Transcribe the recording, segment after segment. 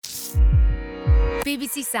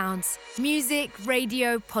BBC Sounds. Music,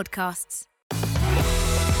 radio, podcasts.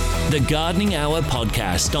 The Gardening Hour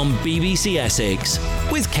podcast on BBC Essex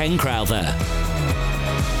with Ken Crowther.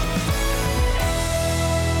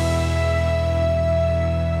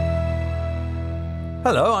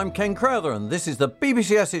 Hello, I'm Ken Crowther and this is the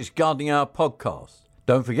BBC Essex Gardening Hour podcast.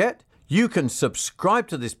 Don't forget, you can subscribe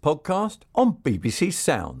to this podcast on BBC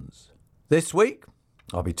Sounds. This week,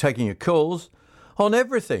 I'll be taking your calls on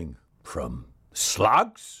everything from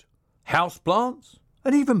slugs, houseplants,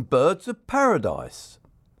 and even birds of paradise.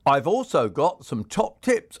 I've also got some top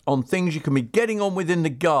tips on things you can be getting on with in the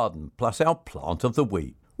garden, plus our plant of the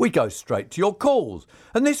week. We go straight to your calls,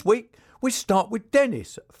 and this week we start with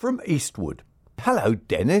Dennis from Eastwood. Hello,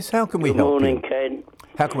 Dennis. How can we help you? Good morning, Ken.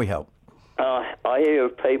 How can we help? I hear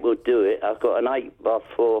people do it. I've got an 8 by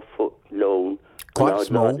 4 foot lawn. Quite and I'd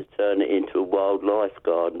small. like to turn it into a wildlife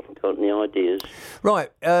garden. Got any ideas? Right.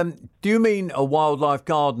 Do you mean a wildlife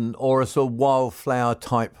garden or a sort of wildflower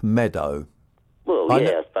type meadow? Well, I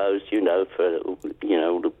suppose, for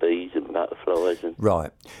all the bees and butterflies. And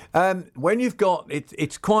Right. When you've got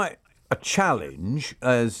it's quite a challenge,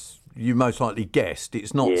 as you most likely guessed.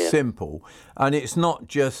 It's not simple, and it's not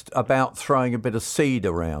just about throwing a bit of seed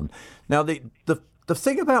around. Now, the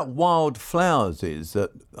thing about wildflowers is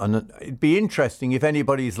that, and it'd be interesting if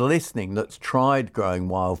anybody's listening that's tried growing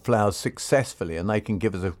wildflowers successfully, and they can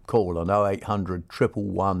give us a call on 0800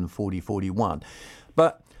 111 4041.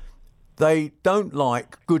 But they don't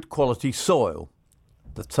like good quality soil.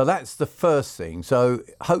 So that's the first thing. So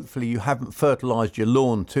hopefully you haven't fertilised your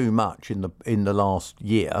lawn too much in the last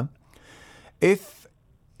year. If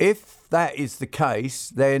that is the case,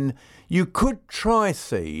 then you could try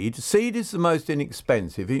seed. Seed is the most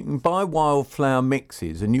inexpensive. You can buy wildflower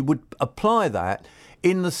mixes, and you would apply that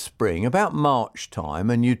in the spring, about March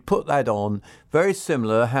time, and you'd put that on very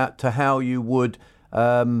similar to how you would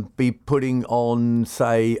be putting on,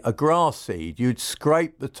 say, a grass seed. You'd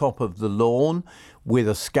scrape the top of the lawn with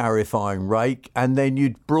a scarifying rake, and then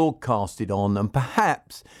you'd broadcast it on, and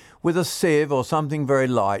perhaps with a sieve or something very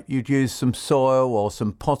light, you'd use some soil or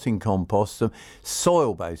some potting compost, some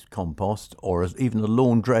soil-based compost, or even a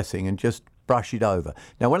lawn dressing, and just brush it over.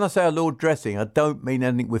 Now, when I say a lawn dressing, I don't mean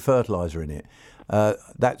anything with fertiliser in it.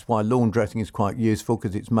 That's why lawn dressing is quite useful,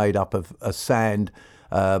 because it's made up of a sand,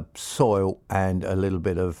 soil, and a little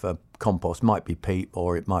bit of compost. Might be peat,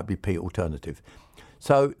 or it might be peat alternative.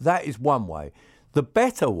 So that is one way. The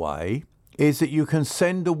better way is that you can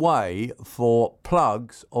send away for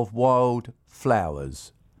plugs of wild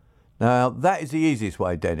flowers. Now, that is the easiest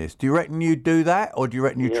way, Dennis. Do you reckon you'd do that, or do you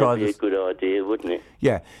reckon you'd try this? That'd be a good idea, wouldn't it?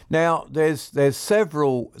 Yeah. Now, there's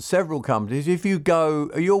several companies. If you go,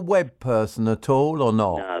 are you a web person at all or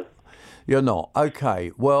not? No. You're not?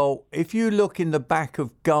 Okay. Well, if you look in the back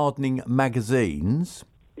of gardening magazines,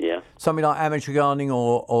 something like Amateur Gardening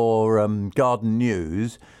or Garden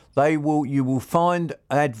News, you will find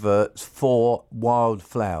adverts for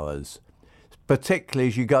wildflowers, particularly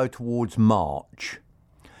as you go towards March.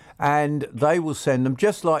 And they will send them,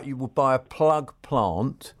 just like you would buy a plug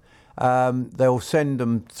plant. They'll send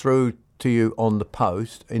them through to you in the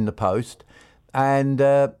post, and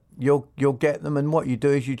you'll get them. And what you do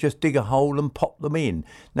is you just dig a hole and pop them in.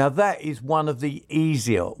 Now, that is one of the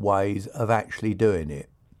easier ways of actually doing it.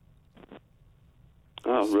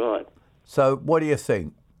 Oh, right. So, what do you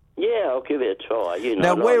think? Yeah, I'll give it a try.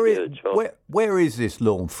 Now, where is this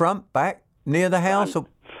lawn? Front, back, near the house?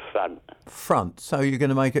 Front. So you're going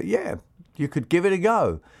to make it, you could give it a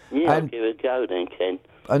go. Yeah, I'll give it a go then, Ken.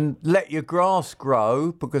 And let your grass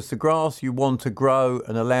grow, because the grass you want to grow,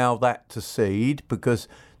 and allow that to seed, because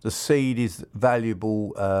the seed is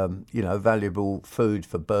valuable, valuable food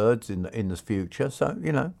for birds in the future. So,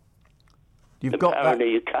 you've got that.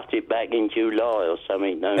 Apparently you cut it back in July or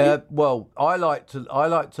something, don't you? Well, I like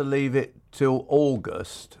to leave it till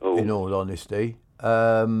August, in all honesty,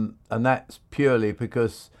 and that's purely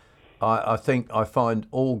because I find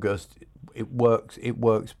August it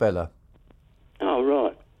works better. Oh,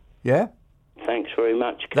 right. Yeah. Thanks very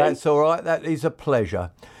much, Ken. That's all right. That is a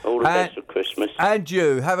pleasure. All the best for Christmas. And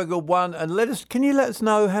you have a good one. And can you let us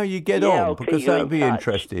know how you get on? I'll because that would be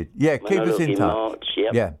interested. Yeah, keep us in touch. March,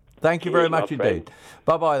 yep. Yeah. Thank you very much indeed.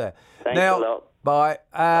 Bye-bye there. Thanks a lot. Bye.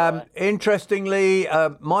 Bye. Interestingly,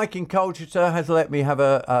 Mike in Colchester has let me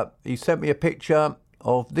have he sent me a picture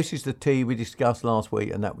of, this is the tea we discussed last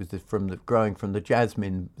week, and that was growing from the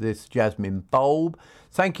jasmine bulb.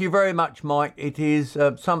 Thank you very much, Mike. It is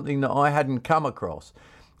something that I hadn't come across.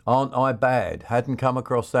 Aren't I bad? Hadn't come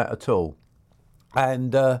across that at all.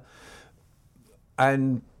 And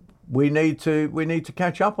we need to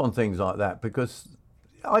catch up on things like that, because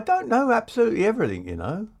I don't know absolutely everything, you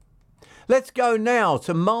know. Let's go now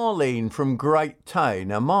to Marlene from Great Tay.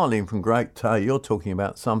 Now, Marlene from Great Tay, you're talking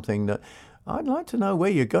about something that I'd like to know where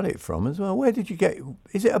you got it from as well. Where did you get...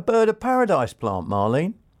 Is it a bird of paradise plant,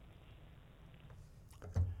 Marlene?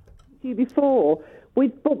 You before. We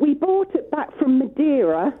bought it back from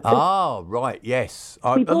Madeira. Oh, right, yes.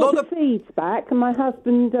 We bought the seeds back, and my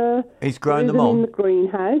husband he's grown grew them on in the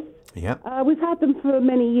greenhouse. Yeah. We've had them for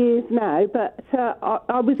many years now, but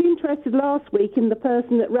I was interested last week in the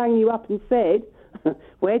person that rang you up and said,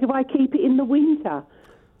 where do I keep it in the winter?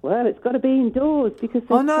 Well, it's got to be indoors because...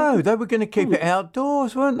 Oh, no, they were going to keep it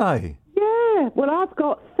outdoors, weren't they? Yeah, well, I've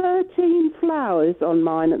got 13 flowers on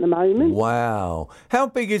mine at the moment. Wow. How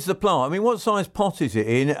big is the plant? I mean, what size pot is it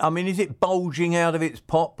in? I mean, is it bulging out of its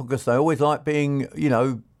pot? Because they always like being, you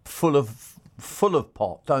know, full of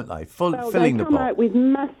pot, don't they? Filling the pot. They come out with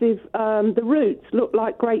massive... the roots look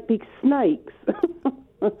like great big snakes.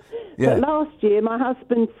 Yeah. But last year, my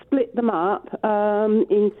husband split them up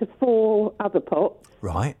into 4 other pots.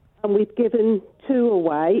 Right. And we've given 2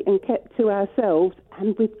 away and kept 2 ourselves,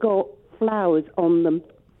 and we've got flowers on them.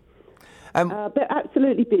 They're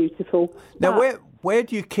absolutely beautiful. Now, where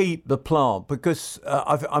do you keep the plant? Because,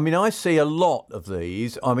 I see a lot of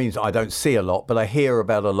these. I mean, I don't see a lot, but I hear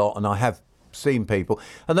about a lot, and I have seen people.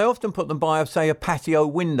 And they often put them by, say, a patio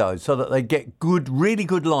window so that they get really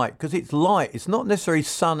good light, because it's light. It's not necessarily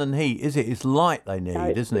sun and heat, is it? It's light they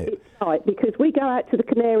need, isn't it? It's light, because we go out to the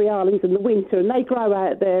Canary Islands in the winter, and they grow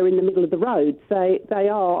out there in the middle of the road. So they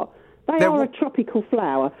are a tropical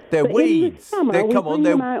flower. They're but weeds. In the summer, we bring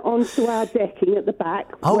them out onto our decking at the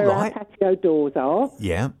back where our patio doors are.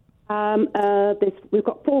 Yeah. We've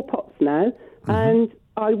got 4 pots now, and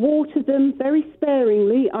I water them very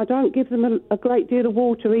sparingly. I don't give them a great deal of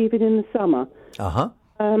water even in the summer.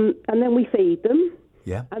 And then we feed them.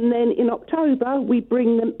 Yeah. And then in October, we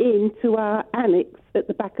bring them into our annex at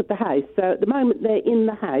the back of the house. So at the moment, they're in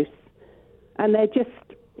the house, and they're just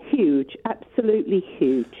huge, absolutely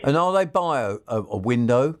huge. And are they by a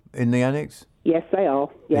window in the annex? Yes, they are.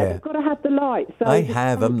 Yeah. They've got to have the light. So they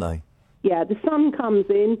have, haven't they? Yeah, the sun comes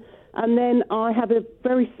in, and then I have a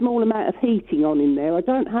very small amount of heating on in there. I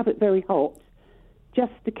don't have it very hot,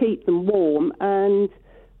 just to keep them warm, and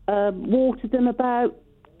water them about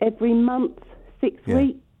every month, 6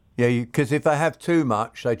 weeks. Yeah, because if they have too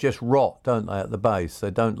much, they just rot, don't they, at the base?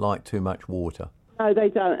 They don't like too much water. No, they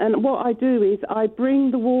don't. And what I do is I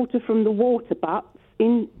bring the water from the water butts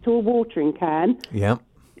into a watering can. Yeah.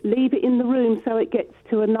 Leave it in the room so it gets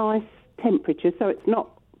to a nice temperature, so it's not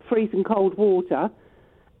freezing cold water.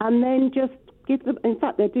 And then just give them... In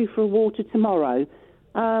fact, they're due for a water tomorrow.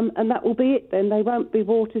 And that will be it then. They won't be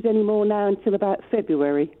watered anymore now until about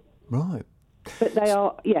February. Right. But they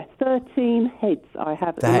are, 13 heads I have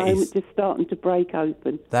at the moment, just starting to break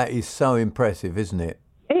open. That is so impressive, isn't it?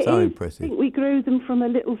 It so is. Impressive. I think we grew them from a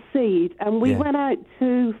little seed, and we went out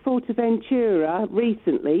to Fortaventura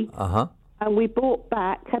recently, and we brought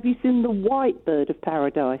back... Have you seen the white bird of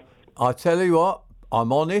paradise? I tell you what,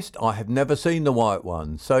 I'm honest, I have never seen the white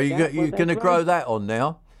one. So you're going to grow that on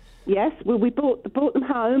now? Yes, well, we brought them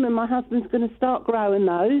home, and my husband's going to start growing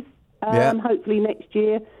those. Hopefully next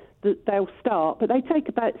year they'll start, but they take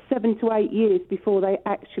about 7 to 8 years before they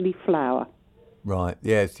actually flower. Right,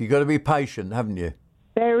 yes, you've got to be patient, haven't you?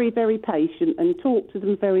 Very, very patient, and talk to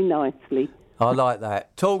them very nicely. I like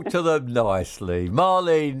that. Talk to them nicely.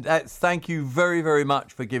 Marlene, thank you very, very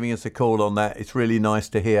much for giving us a call on that. It's really nice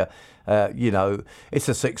to hear. It's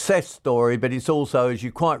a success story, but it's also, as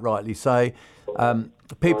you quite rightly say,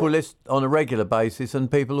 people listen on a regular basis,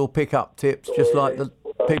 and people will pick up tips just like the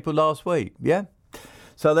people last week. Yeah?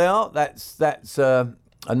 So they are. That's a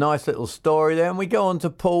nice little story there. And we go on to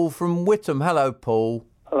Paul from Whittam. Hello, Paul.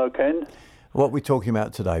 Hello, Ken. What are we talking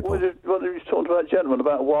about today, Paul? What you talking about, gentlemen,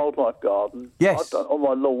 about a wildlife garden? Yes. I've done, on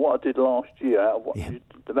my lawn, what I did last year,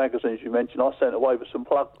 the magazines you mentioned, I sent away with some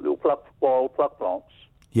wild plug plants.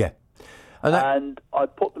 Yeah. And I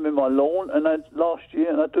put them in my lawn last year,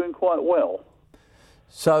 and they're doing quite well.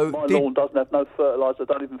 So my lawn doesn't have no fertiliser. I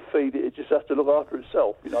don't even feed it. It just has to look after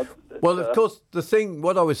itself. Well, of course,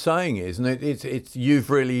 what I was saying is, and it's you've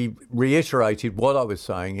really reiterated what I was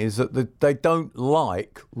saying, is that they don't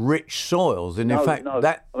like rich soils, and in fact,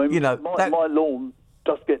 my lawn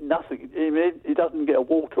just get nothing. It doesn't get a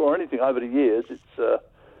water or anything over the years. It's.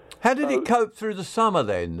 How did it cope through the summer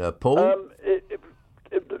then, Paul? It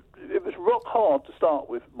was rock hard to start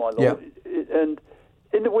with, my lawn, and.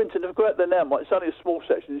 In the winter, if I go out there now, it's only a small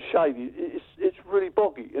section, it's shady. It's really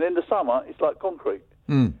boggy, and in the summer, it's like concrete.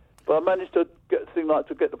 Mm. But I managed to get a thing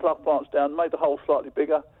to get the plug plants down, made the hole slightly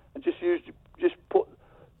bigger, and just put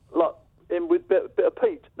in in with a bit of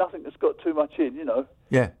peat. Nothing that's got too much in,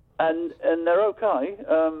 Yeah. And they're okay.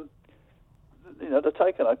 They're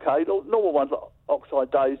taken okay. Normal ones like oxeye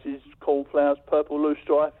daisies, cornflowers, purple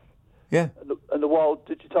loosestrife. Yeah. And the wild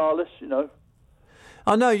digitalis,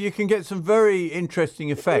 I know, you can get some very interesting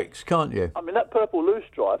effects, can't you? I mean, that purple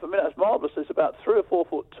loosestrife, that's marvellous. It's about 3 or 4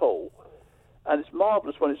 foot tall, and it's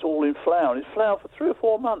marvellous when it's all in flower. And it's flowered for 3 or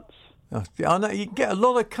 4 months. I know, you can get a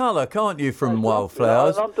lot of colour, can't you, from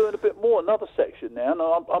wildflowers? And I'm doing a bit more, another section now, and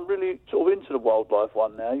I'm really sort of into the wildlife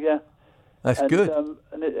one now, yeah. That's good. I'm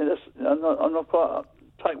not quite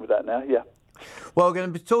taken with that now, yeah. Well, we're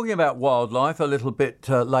going to be talking about wildlife a little bit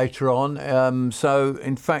later on. So,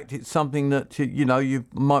 in fact, it's something that, you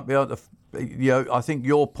might be able to, I think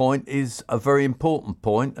your point is a very important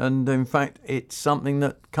point. And, in fact, it's something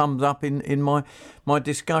that comes up in my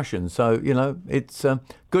discussion. So, it's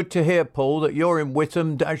good to hear, Paul, that you're in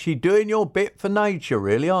Whittam actually doing your bit for nature,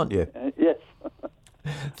 really, aren't you? Yes.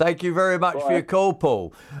 Thank you very much for your call,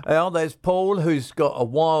 Paul. There's Paul, who's got a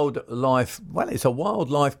wildlife, it's a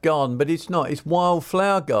wildlife garden, but it's not. It's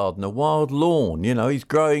wildflower garden, a wild lawn. He's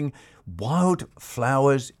growing wild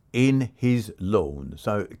flowers in his lawn.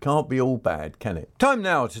 So it can't be all bad, can it? Time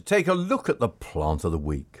now to take a look at the plant of the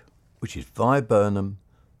week, which is Viburnum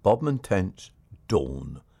bodmantense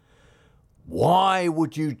Dawn. Why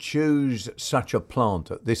would you choose such a plant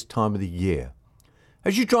at this time of the year?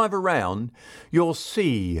 As you drive around, you'll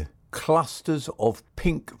see clusters of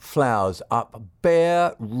pink flowers up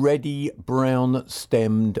bare, ready,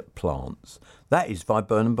 brown-stemmed plants. That is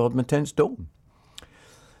Viburnum bodmantense Dawn.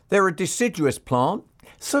 They're a deciduous plant,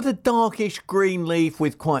 sort of darkish green leaf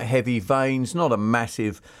with quite heavy veins, not a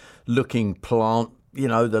massive-looking plant.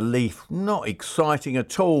 The leaf not exciting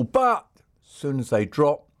at all, but as soon as they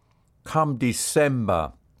drop, come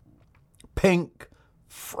December, pink,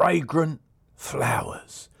 fragrant,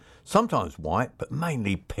 flowers, sometimes white, but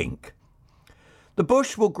mainly pink. The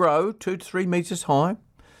bush will grow 2 to 3 metres high,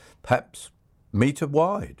 perhaps metre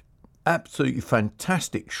wide. Absolutely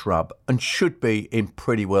fantastic shrub and should be in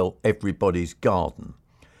pretty well everybody's garden.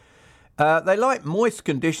 They like moist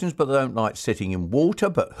conditions, but they don't like sitting in water.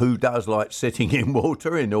 But who does like sitting in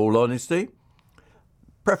water, in all honesty?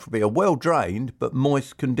 Preferably a well-drained but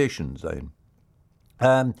moist conditions then.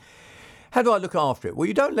 How do I look after it? Well,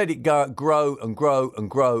 you don't let it grow and grow and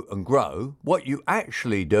grow and grow. What you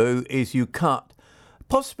actually do is you cut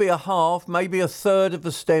possibly a half, maybe a third of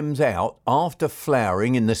the stems out after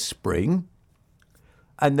flowering in the spring.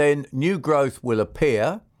 And then new growth will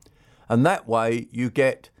appear. And that way you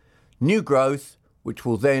get new growth, which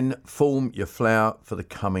will then form your flower for the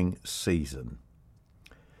coming season.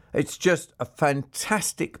 It's just a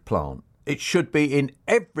fantastic plant. It should be in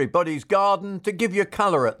everybody's garden to give you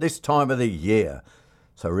colour at this time of the year.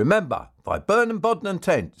 So remember, Viburnum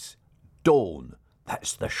bodmantense Dawn.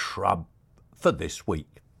 That's the shrub for this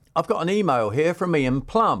week. I've got an email here from Ian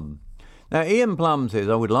Plum. Now, Ian Plum says,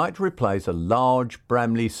 I would like to replace a large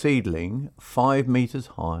Bramley seedling, 5 metres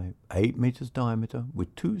high, 8 metres diameter,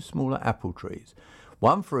 with 2 smaller apple trees,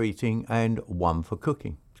 one for eating and one for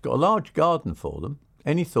cooking. He's got a large garden for them.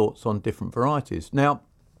 Any thoughts on different varieties? Now,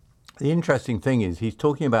 the interesting thing is he's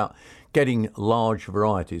talking about getting large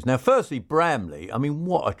varieties. Now, firstly, Bramley,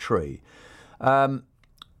 what a tree.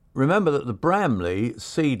 Remember that the Bramley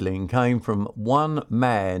seedling came from one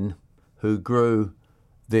man who grew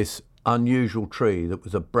this unusual tree that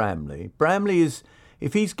was a Bramley. Bramley is,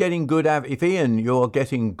 if Ian, you're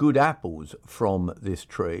getting good apples from this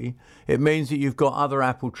tree, it means that you've got other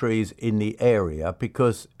apple trees in the area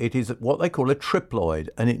because it is what they call a triploid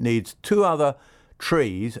and it needs 2 other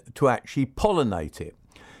trees to actually pollinate it.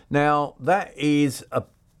 Now, that is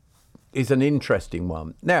an interesting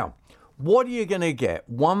one. Now, what are you going to get?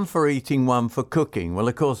 One for eating, one for cooking. Well,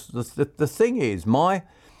 of course, the thing is, my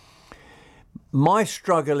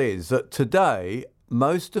struggle is that today,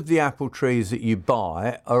 most of the apple trees that you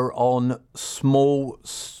buy are on dwarf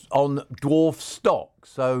stock.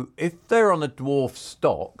 So if they're on a dwarf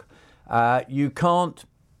stock, you can't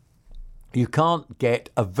get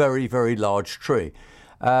a very, very large tree.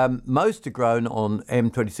 Most are grown on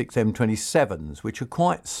M26, M27s, which are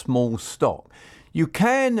quite small stock. You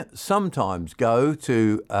can sometimes go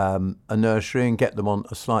to a nursery and get them on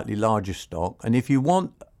a slightly larger stock. And if you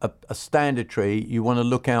want a standard tree, you want to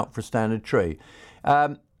look out for a standard tree.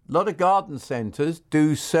 A lot of garden centres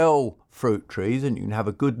do sell fruit trees and you can have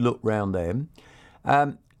a good look round them.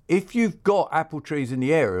 If you've got apple trees in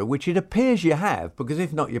the area, which it appears you have, because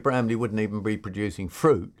if not, your Bramley wouldn't even be producing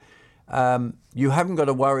fruit, you haven't got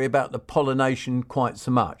to worry about the pollination quite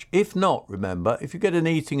so much. If not, remember, if you get an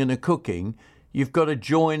eating and a cooking, you've got to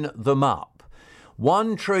join them up.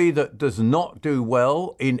 One tree that does not do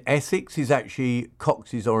well in Essex is actually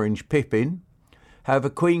Cox's Orange Pippin. However,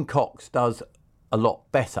 Queen Cox does a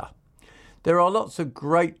lot better. There are lots of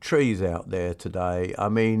great trees out there today. I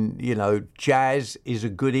mean, you know, Jazz is a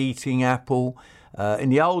good eating apple. In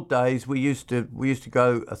the old days, we used to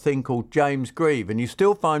grow a thing called James Grieve, and you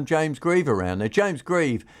still find James Grieve around. Now, James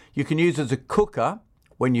Grieve you can use as a cooker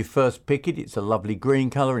when you first pick it. It's a lovely green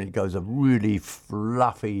colour, and it goes a really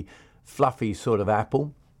fluffy sort of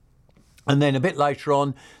apple. And then a bit later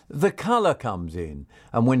on, the colour comes in,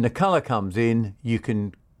 and when the colour comes in, you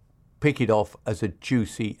can pick it off as a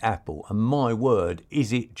juicy apple. And my word,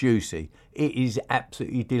 is it juicy? It is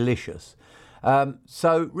absolutely delicious.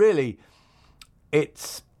 So really,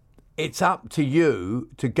 it's up to you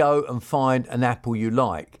to go and find an apple you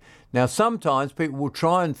like. Now, sometimes people will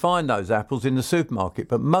try and find those apples in the supermarket,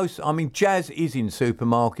 but Jazz is in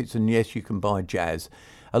supermarkets, and yes, you can buy Jazz.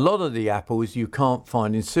 A lot of the apples you can't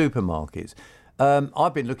find in supermarkets.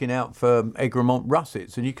 I've been looking out for Egremont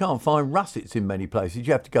russets, and you can't find russets in many places.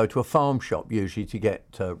 You have to go to a farm shop usually to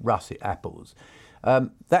get russet apples.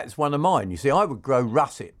 That's one of mine. You see, I would grow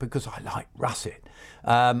russet because I like russet.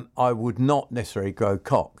 I would not necessarily grow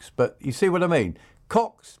Cox, but you see what I mean?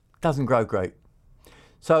 Cox doesn't grow great.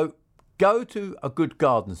 So go to a good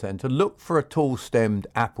garden centre, look for a tall-stemmed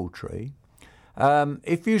apple tree.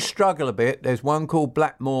 If you struggle a bit, there's one called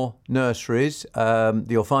Blackmore Nurseries.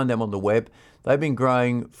 You'll find them on the web. They've been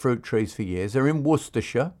growing fruit trees for years. They're in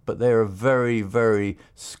Worcestershire, but they're a very, very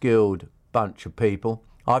skilled bunch of people.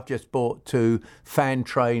 I've just bought 2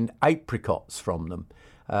 fan-trained apricots from them.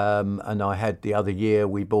 And I had the other year,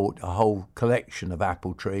 we bought a whole collection of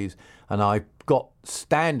apple trees, and I got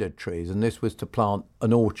standard trees, and this was to plant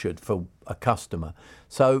an orchard for a customer.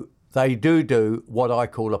 So they do what I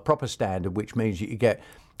call a proper standard, which means you get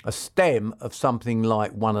a stem of something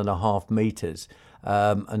like 1.5 metres,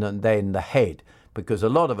 and then the head, because a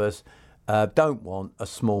lot of us don't want a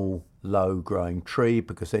small, low-growing tree,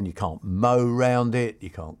 because then you can't mow round it, you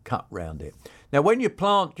can't cut round it. Now, when you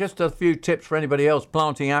plant, just a few tips for anybody else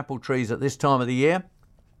planting apple trees at this time of the year.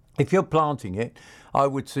 If you're planting it, I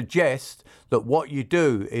would suggest that what you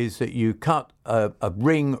do is that you cut a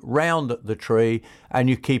ring round the tree and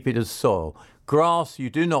you keep it as soil. Grass you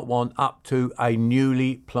do not want up to a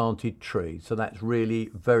newly planted tree. So that's really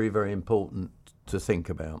very, very important to think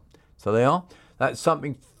about. So there are. That's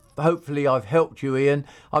something, hopefully I've helped you, Ian.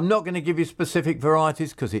 I'm not going to give you specific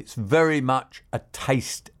varieties because it's very much a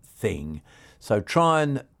taste thing. So try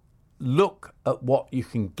and look at what you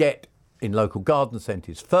can get in local garden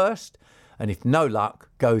centres first, and if no luck,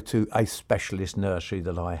 go to a specialist nursery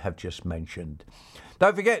that I have just mentioned.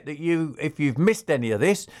 Don't forget that if you've missed any of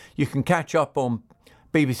this, you can catch up on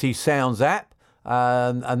BBC Sounds app,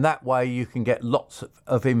 and that way you can get lots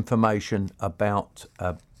of information about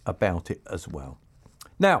it as well.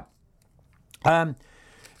 Now,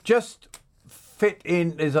 just fit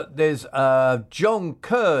in, there's John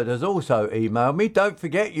Curd has also emailed me. Don't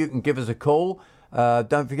forget, you can give us a call.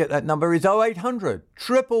 Don't forget that number is 0800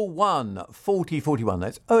 111 4041.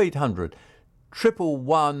 That's 0800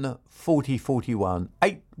 111 4041.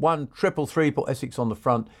 81333, put Essex on the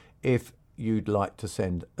front if you'd like to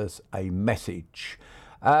send us a message.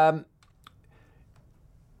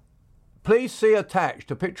 Please see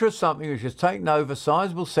attached a picture of something which has taken over a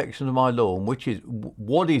sizable section of my lawn. Which is,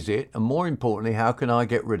 what is it? And more importantly, how can I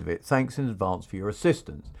get rid of it? Thanks in advance for your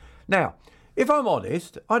assistance. Now, if I'm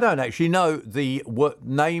honest, I don't actually know the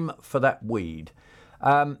name for that weed.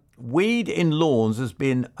 Weed in lawns has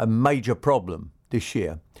been a major problem this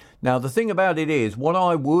year. Now, the thing about it is, what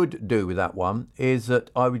I would do with that one is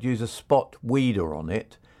that I would use a spot weeder on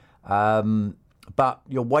it. But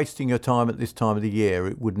you're wasting your time at this time of the year.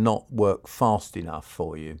 It would not work fast enough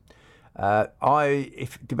for you.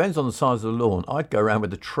 If it depends on the size of the lawn, I'd go around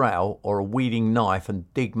with a trowel or a weeding knife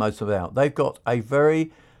and dig most of it out. They've got a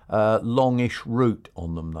very longish root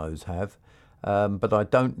on them, those have. But I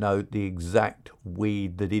don't know the exact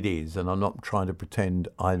weed that it is, and I'm not trying to pretend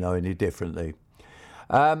I know any differently.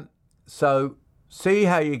 So see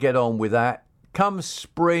how you get on with that. Come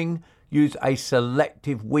spring, use a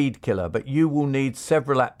selective weed killer, but you will need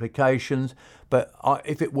several applications. But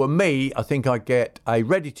if it were me, I think I'd get a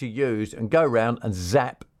ready to use and go around and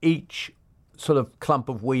zap each sort of clump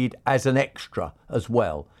of weed as an extra as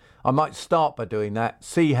well. I might start by doing that,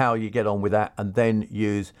 see how you get on with that, and then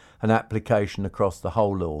use an application across the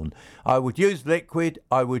whole lawn. I would use liquid,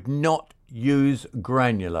 I would not use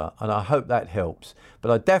granular, and I hope that helps.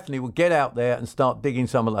 But I definitely would get out there and start digging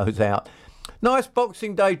some of those out. Nice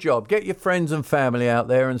Boxing Day job. Get your friends and family out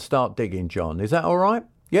there and start digging, John. Is that all right?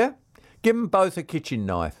 Yeah? Give them both a kitchen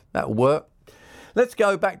knife. That'll work. Let's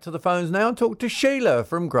go back to the phones now and talk to Sheila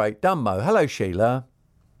from Great Dunmow. Hello, Sheila.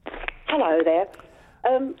 Hello there.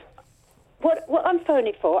 What I'm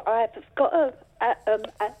phoning for, I've got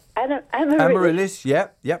amaryllis. Amaryllis,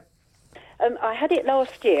 yep. I had it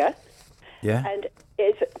last year. Yeah. And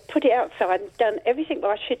it's put it outside and done everything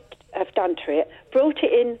I should have done to it. Brought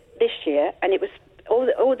it in this year, and it was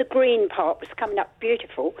all the green part was coming up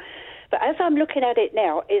beautiful. But as I'm looking at it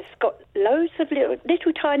now, it's got loads of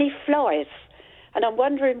little tiny flies, and I'm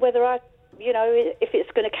wondering whether if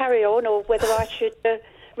it's going to carry on or whether I should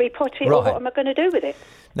repot it, or what am I going to do with it?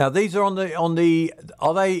 Now these are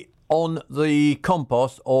are they on the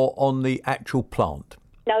compost or on the actual plant?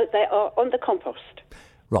 No, they are on the compost.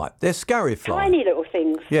 Right, they're scarifier. Tiny little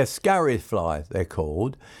things. Yeah, scarifier they're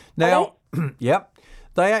called. Now, yep,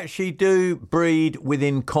 they actually do breed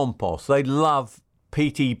within compost. They love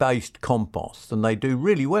peaty-based compost, and they do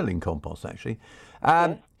really well in compost, actually.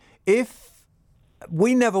 If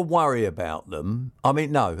we never worry about them,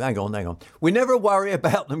 hang on. We never worry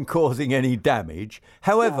about them causing any damage.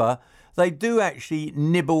 However, they do actually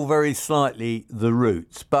nibble very slightly the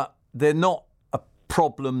roots, but they're not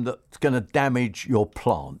problem that's going to damage your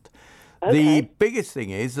plant. The biggest thing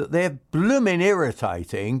is that they're blooming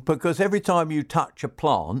irritating, because every time you touch a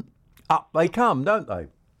plant, up they come, don't they?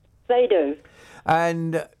 They do.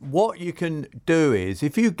 And what you can do is,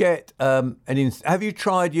 if you get have you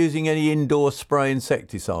tried using any indoor spray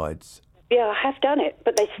insecticides? Yeah, I have done it,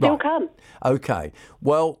 but they still come. Okay.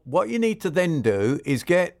 Well, what you need to then do is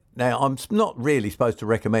now, I'm not really supposed to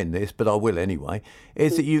recommend this, but I will anyway,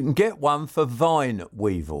 is that you can get one for vine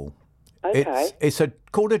weevil. Okay. It's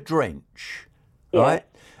called a drench, right?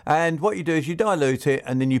 And what you do is you dilute it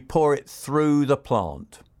and then you pour it through the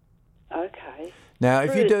plant. Okay. Now,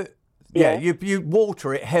 if you do... you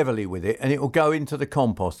water it heavily with it and it will go into the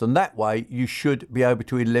compost, and that way you should be able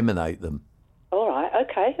to eliminate them. All right,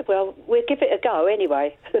 okay. Well, we'll give it a go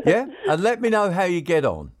anyway. Yeah? And let me know how you get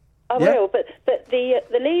on. I will, but the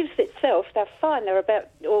leaves itself, they're fine. They're about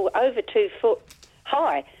over 2 foot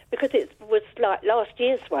high, because it was like last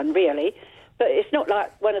year's one, really. But it's not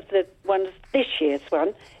like one of the ones this year's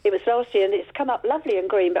one. It was last year, and it's come up lovely and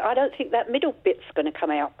green, but I don't think that middle bit's going to come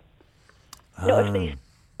out. Not if these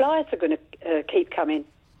flies are going to keep coming.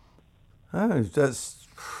 Oh, it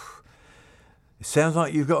sounds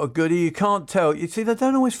like you've got a goodie. You can't tell. You see, they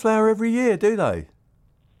don't always flower every year, do they?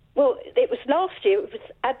 Well, it was last year. It was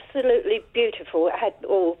absolutely beautiful. It had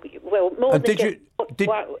more and than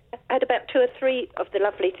had about 2 or 3 of the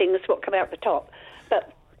lovely things what come out the top.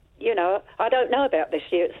 But I don't know about this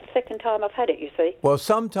year. It's the second time I've had it. You see. Well,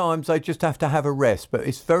 sometimes they just have to have a rest, but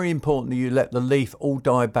it's very important that you let the leaf all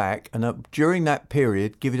die back, and during that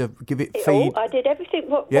period, give it feed. I did everything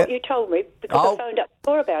what you told me, because I phoned up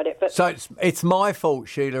before about it. But so it's my fault,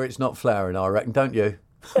 Sheila. It's not flowering, I reckon, don't you?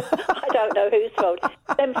 I don't know whose fault.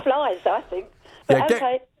 Them flies, I think. But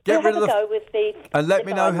get rid of go with the. And let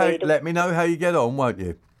me know how you get on, won't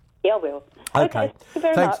you? Yeah, I will. Okay. Thank you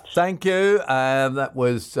very much. Thank you. That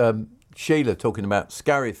was Sheila talking about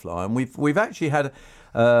scarifier, and we've actually had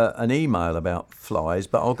an email about flies,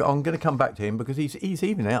 but I'm going to come back to him because he's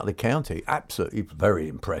even out of the county. Absolutely very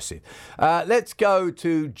impressive. Let's go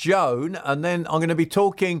to Joan, and then I'm going to be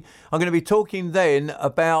talking then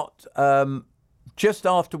about. Just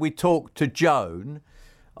after we talk to Joan,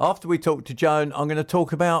 I'm going to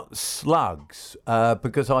talk about slugs,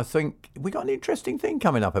 because I think we got an interesting thing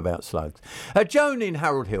coming up about slugs. Joan in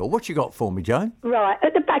Harold Hill, what you got for me, Joan? Right,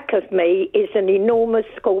 at the back of me is an enormous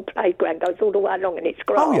school playground, goes all the way along, and it's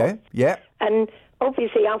grass. Oh, yeah. And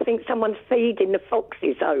obviously I think someone's feeding the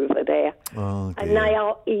foxes over there. Oh, dear. And they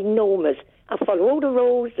are enormous. I follow all the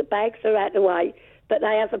rules, the bags are out the way, but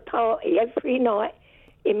they have a party every night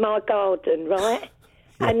in my garden, right?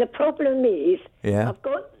 And the problem is, I've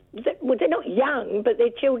got, they're not young, but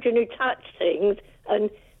they're children who touch things,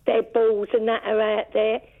 and their balls and that are out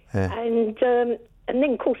there. Yeah. And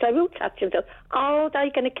then, of course, they will touch them. Are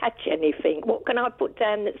they going to catch anything? What can I put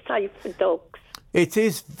down that's safe for dogs? It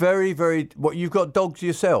is very, very... What, you've got dogs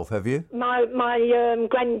yourself, have you? My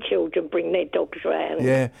grandchildren bring their dogs round.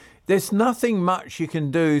 Yeah. There's nothing much you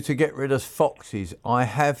can do to get rid of foxes, I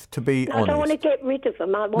have to be honest. I don't want to get rid of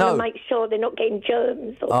them. I want to make sure they're not getting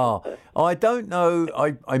germs. I don't know.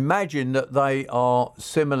 I imagine that they are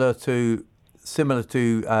similar to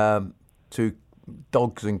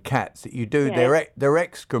dogs and cats, that you do their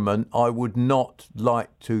excrement. I would not like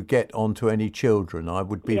to get onto any children. I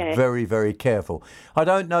would be very, very careful. I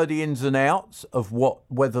don't know the ins and outs of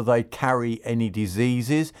whether they carry any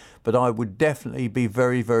diseases, but I would definitely be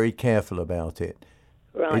very, very careful about it.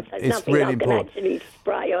 Right, it's nothing really I important. can actually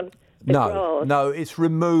spray on No, it's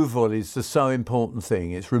removal is the so important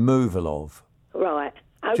thing. It's removal of. Right.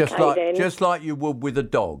 Okay, just like you would with a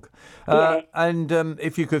dog. Yeah. And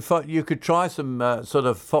if you could try some sort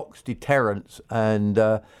of fox deterrents and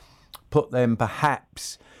put them,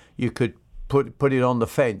 perhaps you could put it on the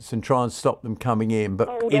fence and try and stop them coming in.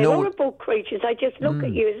 But they're horrible creatures. They just look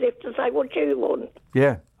at you as if to say, "What do you want?"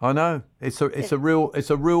 Yeah, I know. It's a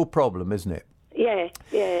real problem, isn't it? Yeah.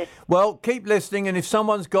 Well, keep listening, and if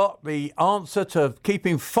someone's got the answer to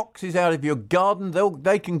keeping foxes out of your garden,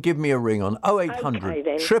 they can give me a ring on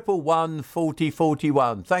 0800 111 40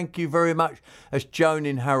 41. Thank you very much. That's Joan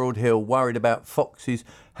in Harold Hill, worried about foxes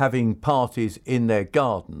having parties in their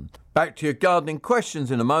garden. Back to your gardening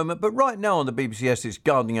questions in a moment, but right now on the BBC Essex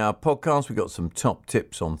Gardening Hour podcast, we've got some top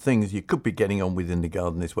tips on things you could be getting on with in the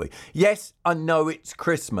garden this week. Yes, I know it's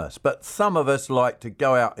Christmas, but some of us like to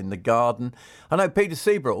go out in the garden. I know Peter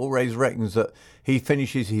Seabrook always reckons that he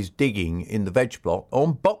finishes his digging in the veg block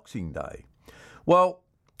on Boxing Day. Well,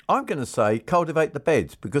 I'm going to say cultivate the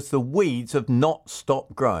beds because the weeds have not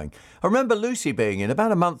stopped growing. I remember Lucy being in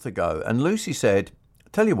about a month ago, and Lucy said,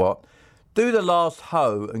 tell you what, do the last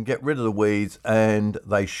hoe and get rid of the weeds and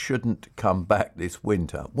they shouldn't come back this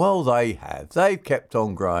winter. Well, they have. They've kept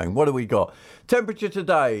on growing. What have we got? Temperature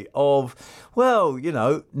today of,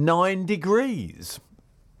 9 degrees.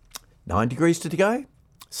 9 degrees today,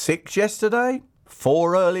 6 yesterday,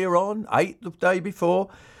 4 earlier on, 8 the day before.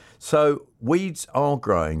 So weeds are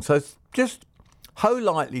growing. So just hoe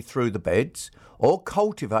lightly through the beds or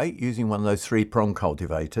cultivate using one of those 3-prong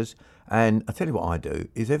cultivators. And I tell you what I do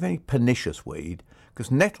is if any pernicious weed,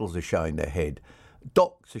 because nettles are showing their head,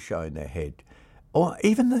 docks are showing their head, or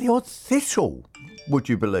even the odd thistle, would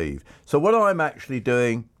you believe? So what I'm actually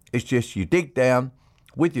doing is just you dig down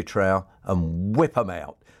with your trowel and whip them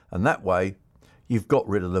out. And that way you've got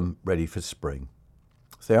rid of them ready for spring.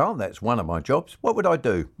 So that's one of my jobs. What would I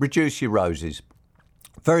do? Reduce your roses.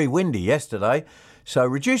 Very windy yesterday, so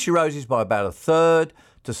reduce your roses by about a third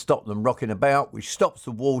to stop them rocking about, which stops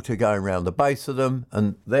the water going around the base of them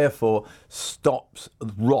and therefore stops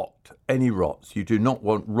any rots. You do not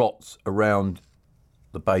want rots around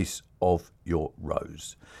the base of your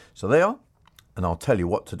rose. So there, and I'll tell you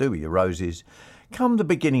what to do with your roses come the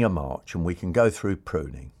beginning of March and we can go through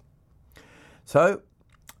pruning. So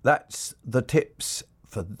that's the tips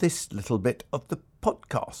for this little bit of the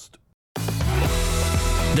podcast.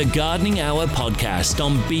 The Gardening Hour podcast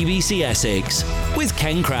on BBC Essex with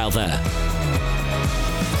Ken Crowther.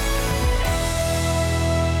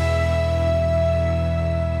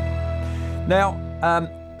 Now,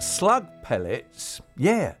 slug pellets.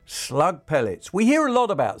 Yeah, slug pellets. We hear a lot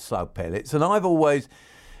about slug pellets, and I've always,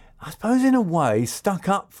 I suppose in a way, stuck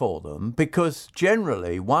up for them because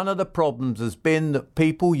generally one of the problems has been that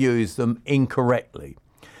people use them incorrectly.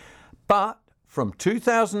 But from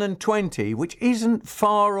 2020, which isn't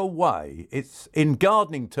far away, it's in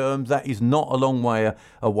gardening terms, that is not a long way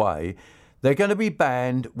away, they're going to be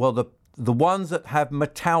banned. Well, the ones that have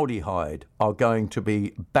metaldehyde are going to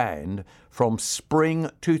be banned from spring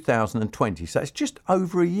 2020. So it's just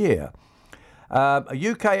over a year. A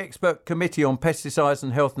UK expert committee on pesticides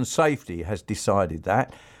and health and safety has decided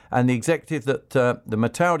that, and the executive that the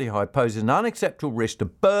metaldehyde poses an unacceptable risk to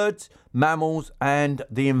birds, mammals and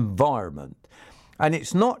the environment. And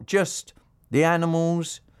it's not just the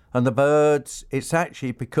animals and the birds, it's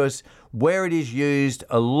actually because where it is used,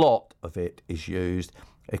 a lot of it is used.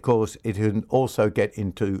 Of course, it can also get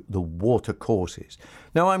into the water courses.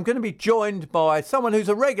 Now, I'm going to be joined by someone who's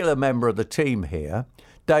a regular member of the team here,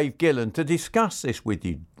 Dave Gillen, to discuss this with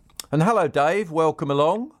you. And hello, Dave. Welcome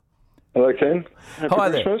along. Hello, Ken. Happy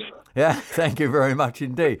Christmas. Yeah, thank you very much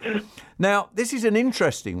indeed. Now, this is an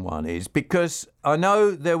interesting one, because I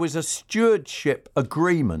know there was a stewardship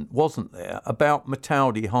agreement, wasn't there, about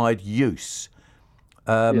metaldehyde use.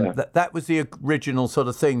 That was the original sort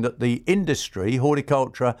of thing that the industry,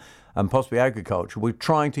 horticulture and possibly agriculture, were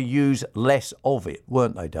trying to use less of it,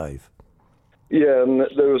 weren't they, Dave? Yeah, and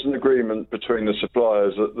there was an agreement between the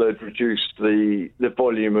suppliers that they'd reduced the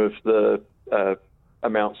volume of the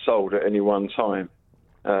amount sold at any one time.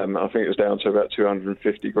 I think it was down to about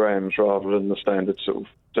 250 grams rather than the standard sort of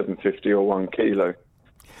 750 or 1 kilo.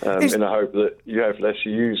 In the hope that you have less,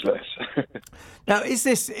 you use less. Now, is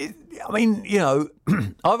this, I mean,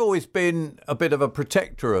 I've always been a bit of a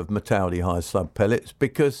protector of metaldehyde slug pellets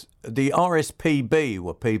because the RSPB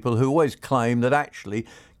were people who always claimed that actually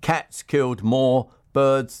cats killed more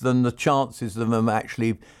birds than the chances of them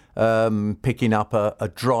actually picking up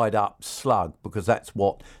a dried up slug, because that's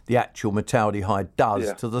what the actual metaldehyde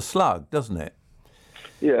does to the slug, doesn't it?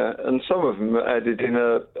 Yeah, and some of them added in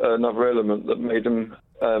another element that made them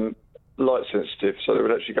light sensitive, so they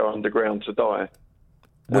would actually go underground to die,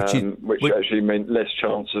 which actually meant less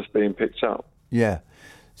chance of being picked up. Yeah.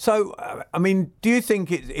 So, I mean, do you think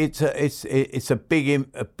it's going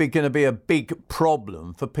to be a big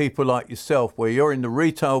problem for people like yourself, where you're in the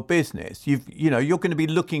retail business? You're going to be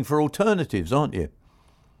looking for alternatives, aren't you?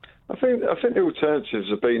 I think the alternatives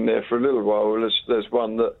have been there for a little while. There's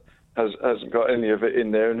one that hasn't got any of it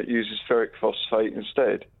in there, and it uses ferric phosphate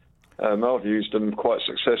instead. I've used them quite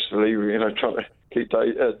successfully. Trying to keep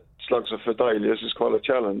slugs off for dahlias is quite a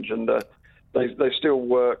challenge, and they still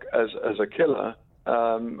work as a killer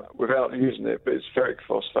without using it. But it's ferric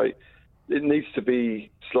phosphate. It needs to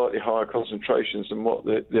be slightly higher concentrations than what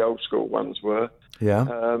the old school ones were.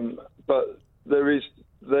 Yeah. But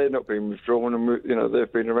they're not being withdrawn, and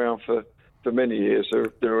they've been around for many years.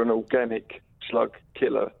 They're an organic slug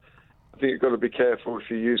killer. I think you've got to be careful if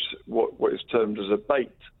you use what is termed as a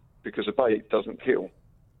bait, because a bait doesn't kill.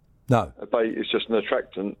 No. A bait is just an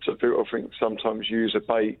attractant. So people think sometimes use a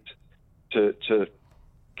bait to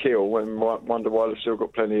kill and wonder why they've still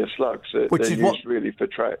got plenty of slugs. They're used really for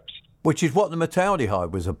traps. Which is what the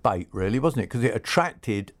metaldehyde was, a bait, really, wasn't it? Because it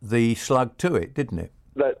attracted the slug to it, didn't it?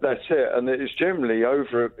 That's it, and it's generally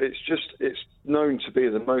it's known to be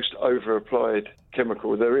the most over-applied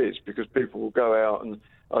chemical there is, because people will go out and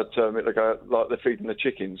I'd term it like they're feeding the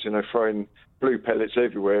chickens, throwing blue pellets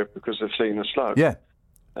everywhere because they've seen a slug. Yeah.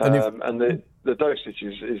 And the dosage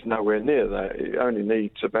is nowhere near that. It only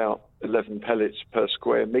needs about 11 pellets per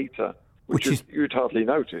square metre, which you'd hardly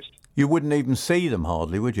notice. You wouldn't even see them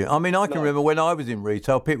hardly, would you? I mean, I can remember when I was in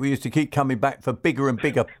retail, people used to keep coming back for bigger and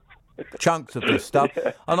bigger chunks of this stuff.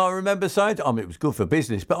 Yeah. And I remember saying to him, it was good for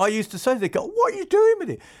business, but I used to say to the guy, what are you doing with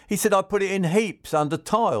it? He said, I put it in heaps under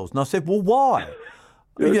tiles. And I said, well, why?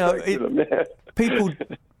 People...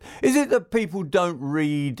 Is it that people don't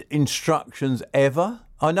read instructions ever?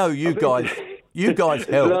 I know you guys help. It's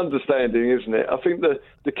an understanding, isn't it? I think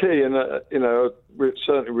the key, and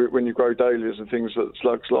certainly when you grow dahlias and things that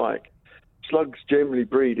slugs generally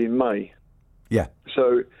breed in May. Yeah.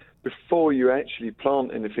 So before you actually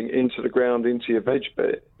plant anything into the ground, into your veg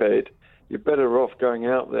bed, you're better off going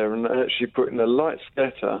out there and actually putting a light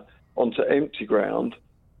scatter onto empty ground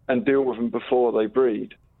and deal with them before they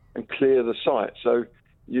breed and clear the site. So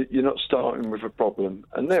you're not starting with a problem.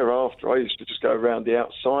 And thereafter, I used to just go around the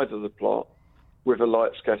outside of the plot with a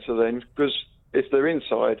light scatter then, because if they're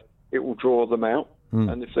inside, it will draw them out.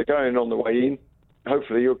 And if they're going on the way in,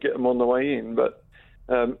 hopefully you'll get them on the way in. But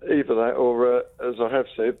either that or, as I have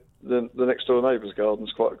said, the next door neighbour's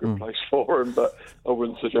garden's quite a good place for them, but I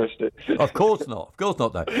wouldn't suggest it. Of course not,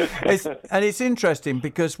 though. And it's interesting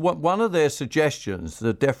because one of their suggestions,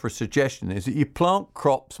 the DEFRA suggestion, is that you plant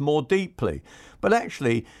crops more deeply. But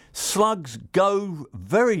actually, slugs go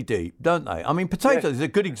very deep, don't they? I mean, potatoes is a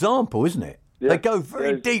good example, isn't it? Yeah. They go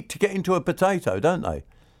very deep to get into a potato, don't they?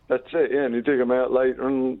 That's it, yeah, and you dig them out later,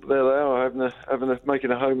 and there they are, making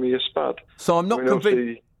a home of your spud. So I'm not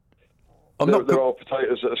convinced... There are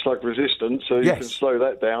potatoes that are slug resistant, so you can slow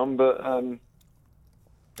that down, but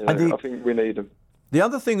I think we need them. The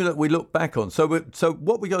other thing that we look back on, so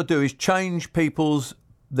what we got to do is change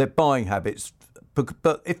their buying habits.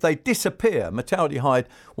 But if they disappear, metaldehyde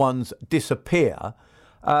ones disappear,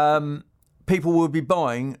 people will be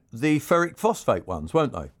buying the ferric phosphate ones,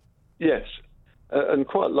 won't they? Yes, and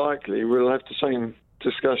quite likely we'll have the same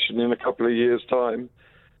discussion in a couple of years' time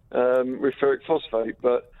with ferric phosphate,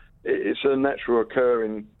 but it's a natural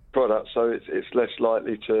occurring product, so it's less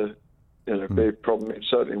likely to be a problem,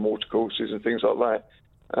 certainly in watercourses and things like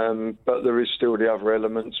that. But there is still the other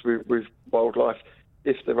elements with wildlife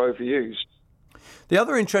if they're overused. The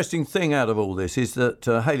other interesting thing out of all this is that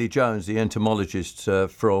Hayley Jones, the entomologist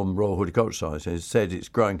from Royal Horticultural Society, has said it's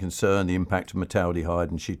growing concern, the impact of metaldehyde,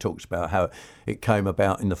 and she talks about how it came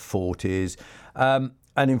about in the 40s.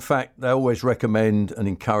 And in fact, they always recommend and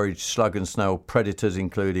encourage slug and snail predators,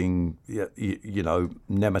 including,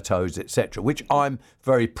 nematodes, etc., which I'm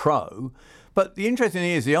very pro. But the interesting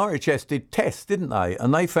thing is the RHS did tests, didn't they?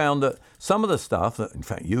 And they found that some of the stuff that, in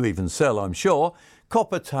fact, you even sell, I'm sure,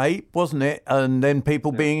 copper tape, wasn't it? And then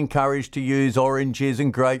people being encouraged to use oranges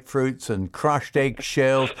and grapefruits and crushed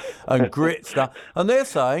eggshells and grit stuff. And they're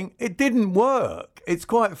saying it didn't work. It's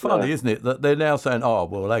quite funny, isn't it, that they're now saying, oh,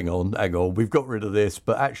 well, hang on, we've got rid of this,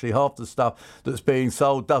 but actually half the stuff that's being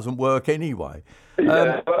sold doesn't work anyway.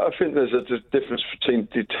 Yeah, but I think there's a difference between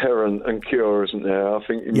deterrent and cure, isn't there? I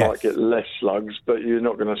think you might get less slugs, but you're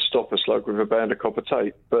not going to stop a slug with a band of copper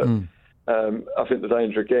tape. But I think the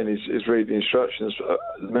danger, again, is read the instructions.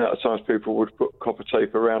 The amount of times people would put copper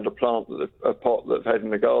tape around a pot that they've had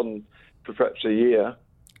in the garden for perhaps a year,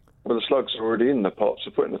 Well, the slugs are already in the pot,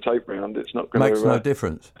 so putting the tape round, it's not going to... Makes no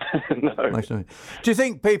difference. No. Makes no. Do you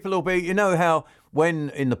think people will be... You know how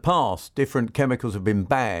when in the past different chemicals have been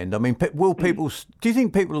banned, I mean, will people... Do you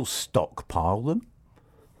think people will stockpile them?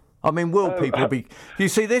 I mean, will people be... You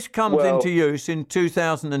see, this comes into use in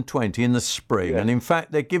 2020 in the spring, and in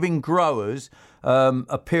fact, they're giving growers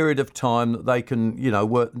a period of time that they can,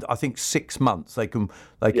 work. I think 6 months. They can.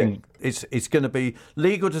 It's going to be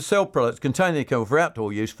legal to sell products containing the chemical for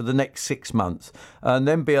outdoor use for the next 6 months, and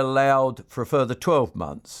then be allowed for a further 12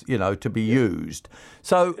 months, to be used.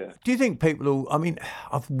 So, do you think people will? I mean,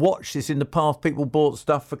 I've watched this in the past. People bought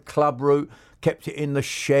stuff for club root, kept it in the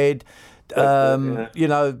shed.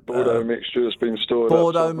 Bordeaux mixture has been stored.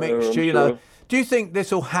 Bordeaux mixture, Do you think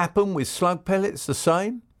this will happen with slug pellets the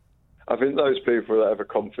same? I think those people that have a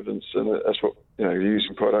confidence, and that's what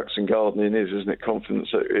using products in gardening is, isn't it? Confidence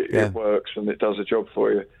that it works and it does a job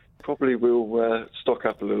for you. Probably will stock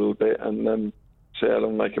up a little bit and see how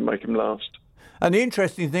long they can make them last. And the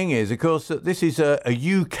interesting thing is, of course, that this is a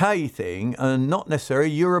UK thing and not necessarily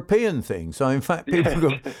a European thing. So, in fact,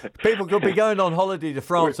 people could be going on holiday to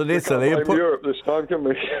France and Italy. We can't blame Europe this time, can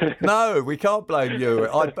we? No, we can't blame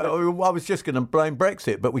Europe. I was just going to blame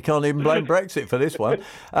Brexit, but we can't even blame Brexit for this one.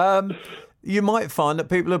 You might find that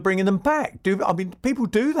people are bringing them back. People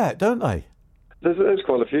do that, don't they? There's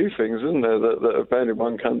quite a few things, isn't there, that are banned in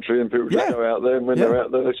one country and people just go out there, and when they're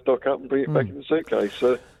out there, they stock up and bring it back in the suitcase.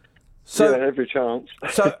 So every chance.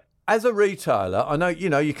 So, as a retailer, I know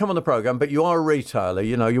you come on the programme, but you are a retailer.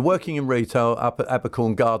 You're working in retail up at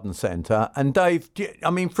Abercorn Garden Centre. And Dave,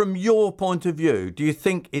 from your point of view, do you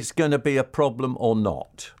think it's going to be a problem or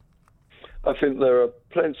not? I think there are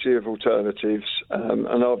plenty of alternatives, and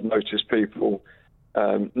I've noticed people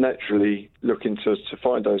naturally looking to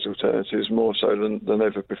find those alternatives more so than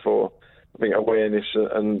ever before. I think awareness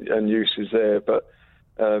and use is there, but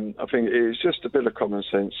I think it's just a bit of common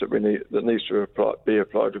sense that needs to be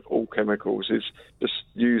applied with all chemicals. Is just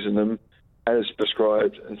using them as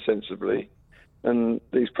prescribed and sensibly, and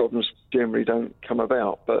these problems generally don't come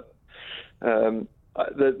about. But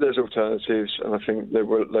there's alternatives, and I think they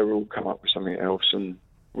will all come up with something else, and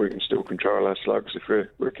we can still control our slugs if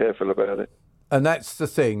we're careful about it. And that's the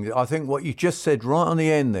thing. I think what you just said right on the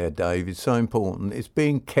end there, Dave, is so important. It's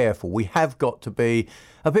being careful. We have got to be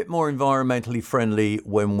a bit more environmentally friendly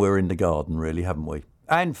when we're in the garden, really, haven't we?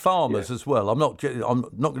 And farmers as well. I'm not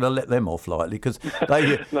going to let them off lightly because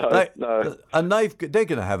they're going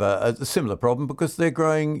to have a similar problem because they're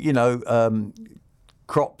growing,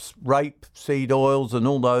 crops, rape, seed oils, and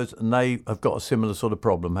all those, and they have got a similar sort of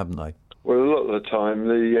problem, haven't they? Well, a lot of the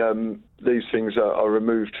time, these things are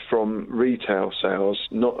removed from retail sales,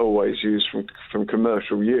 not always used from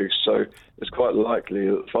commercial use. So it's quite likely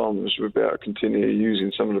that farmers would be able to continue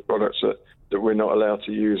using some of the products that we're not allowed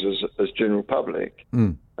to use as general public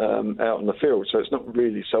out in the field. So it's not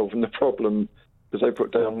really solving the problem because they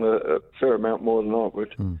put down a fair amount more than I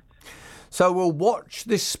would. So we'll watch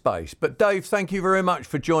this space. But Dave, thank you very much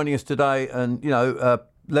for joining us today and,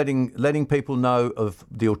 letting people know of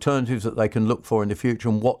the alternatives that they can look for in the future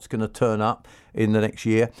and what's going to turn up in the next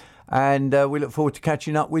year. And we look forward to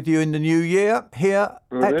catching up with you in the new year here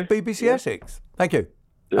at BBC Essex. Thank you.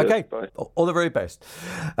 Yes, okay, bye. All the very best.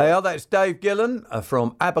 That's Dave Gillen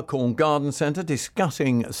from Abercorn Garden Centre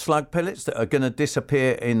discussing slug pellets that are going to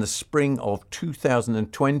disappear in the spring of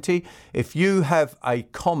 2020. If you have a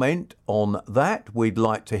comment on that, we'd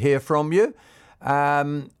like to hear from you.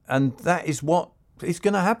 And that is what is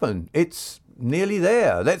going to happen. It's nearly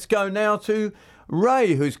there. Let's go now to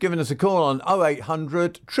Ray, who's given us a call on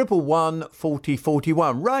 0800 111 40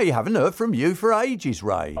 41. Ray, haven't heard from you for ages,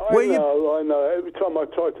 Ray. I know. Every time I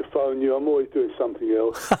try to phone you, I'm always doing something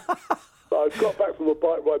else. But I got back from a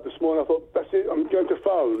bike ride this morning. I thought, that's it, I'm going to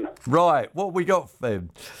phone. Right, what we got,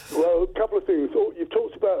 Fib? Well, a couple of things. You've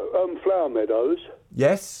talked about flower meadows.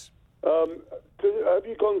 Yes. Have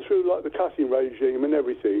you gone through the cutting regime and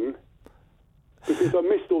everything? Because I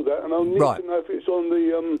missed all that, and I'll need to know if it's on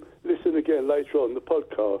the listen again later on, the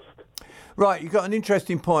podcast. Right, you've got an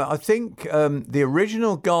interesting point. I think the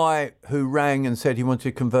original guy who rang and said he wanted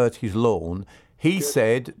to convert his lawn, he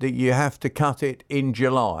said that you have to cut it in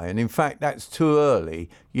July. And in fact, that's too early.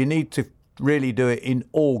 You need to really do it in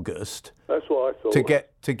August. That's what I thought.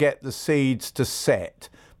 To get the seeds to set.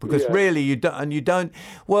 Because really you don't.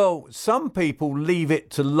 Well, some people leave it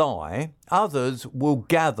to lie. Others will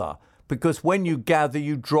gather. Because when you gather,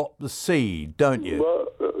 you drop the seed, don't you? Well,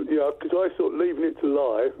 because I thought leaving it to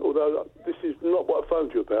lie, although this is not what I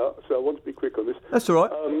phoned you about, so I want to be quick on this. That's all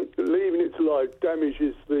right. Leaving it to lie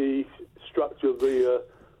damages the structure of the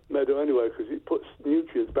meadow anyway, because it puts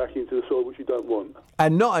nutrients back into the soil which you don't want.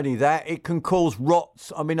 And not only that, it can cause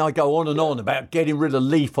rots. I mean, I go on and on about getting rid of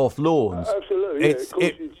leaf off lawns.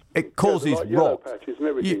 Absolutely, it causes like rot. Patches and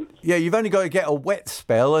everything. You've only got to get a wet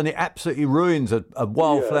spell, and it absolutely ruins a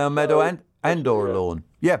wildflower meadow and or a lawn.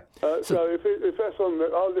 Yeah. So if that's on,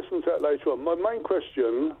 I'll listen to that later on. My main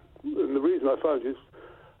question, and the reason I phoned is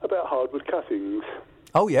about hardwood cuttings.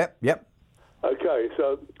 Oh, yep. Okay,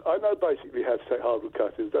 so I know basically how to take hardwood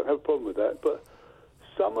cuttings, don't have a problem with that, but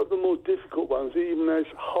some of the more difficult ones, even as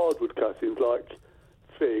hardwood cuttings like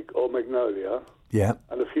fig or magnolia,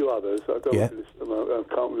 and a few others, I don't want to list them, I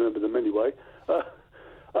can't remember them anyway,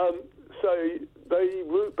 so they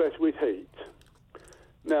root best with heat.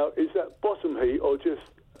 Now, is that bottom heat or just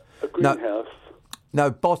a greenhouse?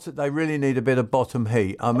 No, they really need a bit of bottom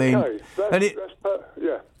heat. I mean,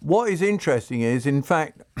 what is interesting is, in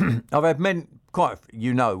fact, I've had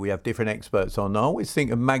we have different experts on. I always think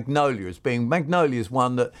of magnolia as being, magnolia is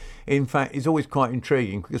one that, in fact, is always quite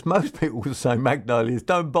intriguing, because most people will say magnolias,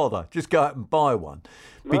 don't bother, just go out and buy one.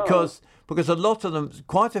 Because a lot of them,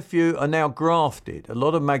 quite a few are now grafted. A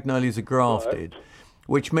lot of magnolias are grafted,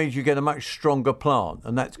 which means you get a much stronger plant,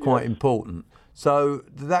 and that's quite important. So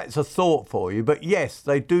that's a thought for you. But yes,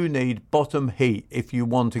 they do need bottom heat if you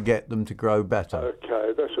want to get them to grow better.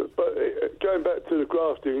 Okay, that's it. But going back to the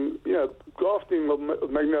grafting, grafting of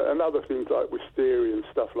magnolia and other things like wisteria and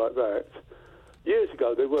stuff like that, years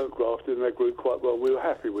ago they weren't grafted and they grew quite well. We were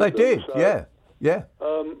happy with them. They did, so, yeah.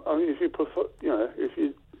 I mean, if you prefer, if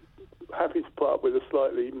you're happy to put up with a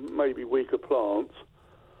slightly maybe weaker plant,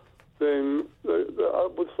 then I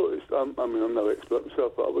would have thought I'm no expert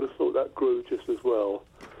myself, but I would have thought that grew just as well.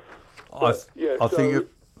 But, I think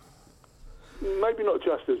maybe not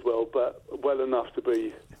just as well, but well enough to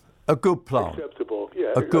be a good plant. Acceptable,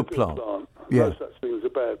 yeah. A good plant. Yeah. No such thing as a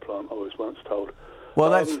bad plant, I was once told. Well,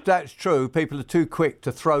 that's true. People are too quick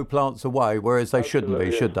to throw plants away, whereas they shouldn't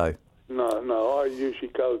be, should they? No. I usually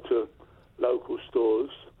go to local stores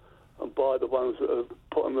and buy the ones that are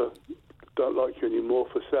put on the don't like you anymore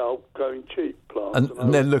for sale, going cheap plants.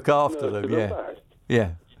 And then look after them,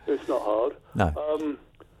 Yeah. It's not hard. No.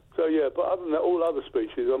 But other than that, all other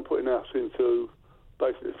species I'm putting out into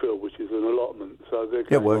basically field, which is an allotment. So they're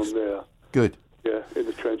going on there. Good. Yeah, in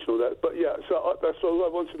the trench and all that. But so that's all I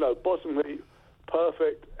want to know. Bottom heat,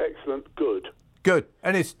 perfect, excellent, good. Good.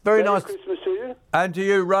 And it's very nice. Merry Christmas to you. And to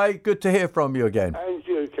you, Ray. Good to hear from you again. And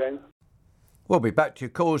you, Ken. We'll be back to your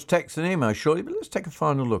calls, texts and emails shortly, but let's take a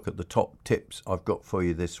final look at the top tips I've got for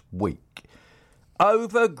you this week.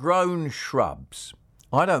 Overgrown shrubs.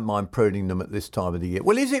 I don't mind pruning them at this time of the year.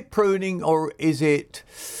 Well, is it pruning or is it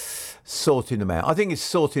sorting them out? I think it's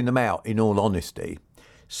sorting them out, in all honesty.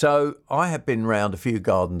 So I have been round a few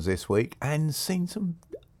gardens this week and seen some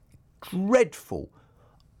dreadful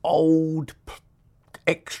old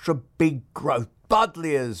extra big growth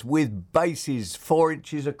buddleias with bases 4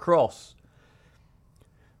 inches across.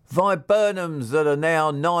 Viburnums that are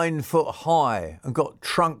now 9 foot high and got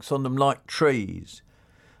trunks on them like trees.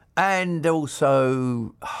 And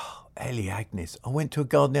also, Elaeagnus. I went to a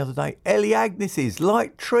garden the other day. Elaeagnuses,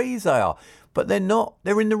 like trees they are, but they're not.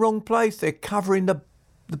 They're in the wrong place. They're covering the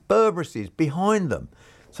Berberis behind them.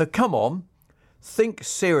 So come on, think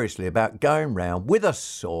seriously about going round with a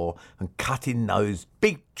saw and cutting those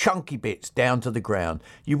big chunky bits down to the ground.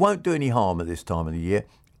 You won't do any harm at this time of the year.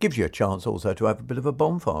 Gives you a chance also to have a bit of a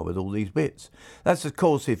bonfire with all these bits. That's of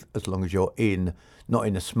course as long as you're not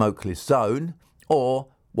in a smokeless zone, or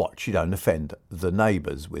you don't offend the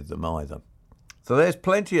neighbours with them either. So there's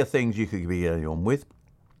plenty of things you could be getting on with.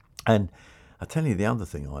 And I tell you, the other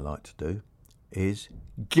thing I like to do is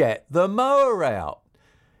get the mower out.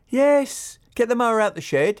 Yes, get the mower out the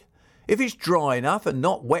shed. If it's dry enough and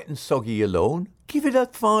not wet and soggy your lawn, give it a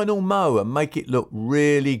final mow and make it look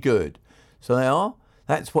really good. So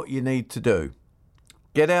that's what you need to do.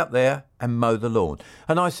 Get out there and mow the lawn.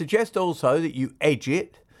 And I suggest also that you edge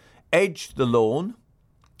the lawn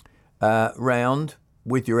round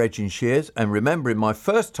with your edging shears. And remember, in my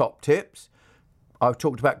first top tips, I've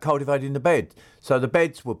talked about cultivating the bed. So the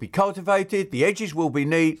beds will be cultivated, the edges will be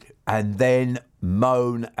neat, and then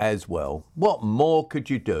mown as well. What more could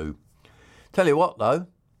you do? Tell you what though,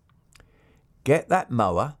 get that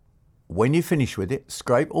mower. When you finish with it,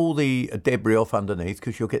 scrape all the debris off underneath,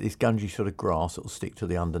 because you'll get this gungy sort of grass that will stick to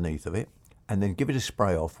the underneath of it, and then give it a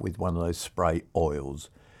spray off with one of those spray oils.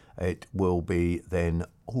 It will be then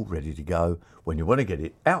all ready to go when you want to get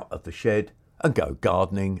it out of the shed and go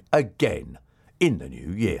gardening again in the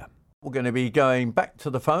new year. We're going to be going back to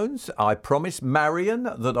the phones. I promised Marion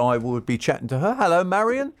that I would be chatting to her. Hello,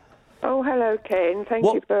 Marion. Oh, hello. Hello, Ken. Thank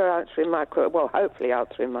you for answering my query. Well, hopefully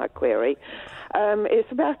answering my query.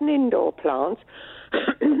 It's about an indoor plant.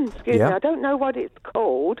 Excuse me. I don't know what it's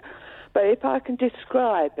called, but if I can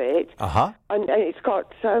describe it. And it's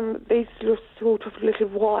got these sort of little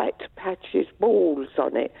white patches, balls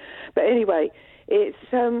on it. But anyway, it's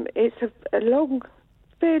a long,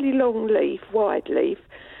 fairly long leaf, wide leaf,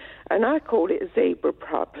 and I call it a zebra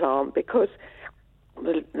plant because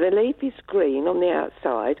the leaf is green on the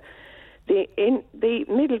outside. The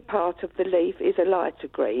middle part of the leaf is a lighter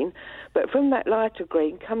green, but from that lighter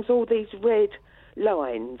green comes all these red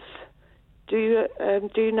lines. Do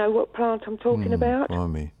you know what plant I'm talking about?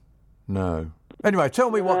 Blimey. No. Anyway, tell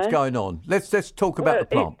me what's going on. Let's talk about the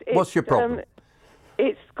plant. What's your problem?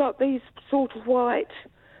 It's got these sort of white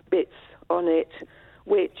bits on it,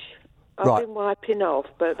 which I've been wiping off,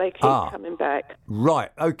 but they keep coming back.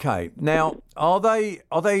 Right. Okay. Now, are they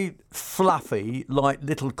fluffy like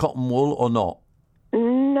little cotton wool or not?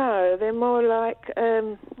 No, they're more like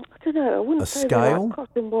I don't know. I wouldn't say they're like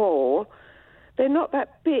cotton wool. They're not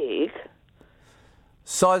that big.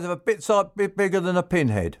 Size of a bit bigger than a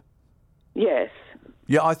pinhead. Yes.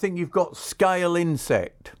 Yeah, I think you've got scale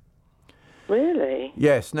insect. Really?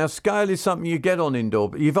 Yes. Now, scale is something you get on indoor,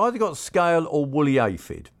 but you've either got scale or woolly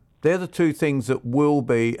aphid. They're the two things that will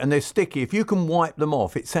be, and they're sticky. If you can wipe them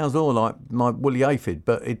off, it sounds all like my woolly aphid,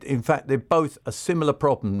 but in fact, they're both a similar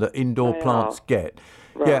problem that indoor plants get.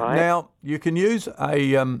 Right. Yeah. Now, you can use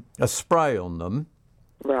a spray on them.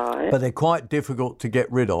 Right. But they're quite difficult to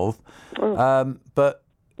get rid of. But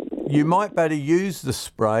you might better use the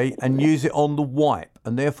spray and use it on the wipe,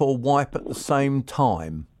 and therefore wipe at the same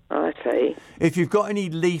time. I see. If you've got any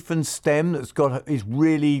leaf and stem is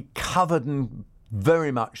really covered and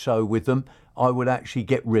very much so with them, I would actually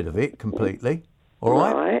get rid of it completely. All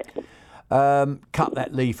right? Cut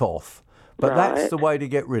that leaf off. But that's the way to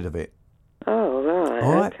get rid of it. Oh, right.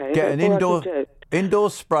 All right? Okay. Get an indoor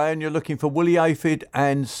spray, and you're looking for woolly aphid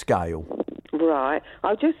and scale. Right.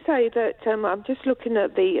 I'll just say that I'm just looking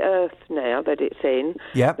at the earth now that it's in,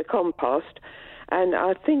 the compost, and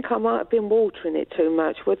I think I might have been watering it too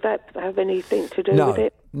much. Would that have anything to do with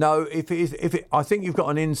it? No, I think you've got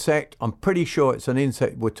an insect. I'm pretty sure it's an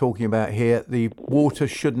insect we're talking about here. The water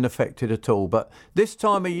shouldn't affect it at all. But this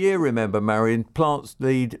time of year, remember, Marion, plants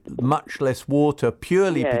need much less water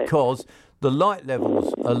purely because the light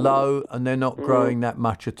levels are low and they're not growing that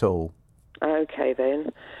much at all. Okay,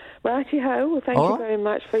 then. Righty-ho. Well, thank you very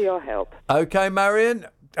much for your help. Okay, Marion.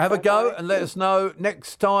 Have a go and let us know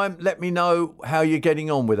next time. Let me know how you're getting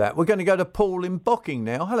on with that. We're going to go to Paul in Bocking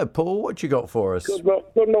now. Hello, Paul. What you got for us? Good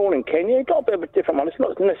morning, Ken. You got a bit of a different one. It's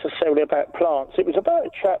not necessarily about plants. It was about a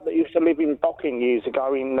chap that used to live in Bocking years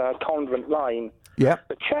ago in Convent Lane. Yeah.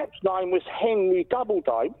 The chap's name was Henry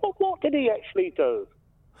Doubleday. What did he actually do?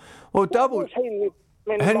 Well,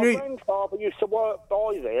 My grandfather used to work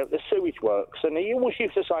by there at the sewage works, and he always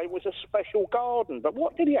used to say it was a special garden. But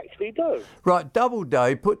what did he actually do? Right,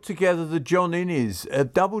 Doubleday put together the John Innes.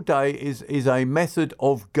 Doubleday is a method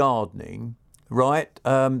of gardening, right?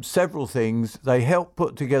 Several things. They helped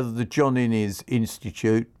put together the John Innes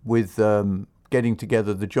Institute with getting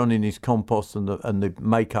together the John Innes compost and the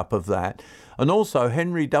makeup of that. And also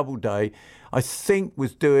Henry Doubleday, I think,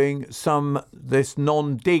 was doing this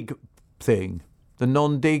non-dig thing. The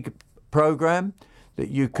non-dig program that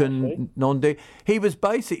you can non-dig. He was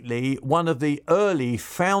basically one of the early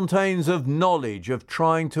fountains of knowledge of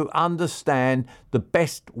trying to understand the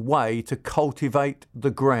best way to cultivate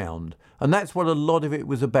the ground. And that's what a lot of it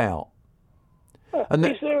was about.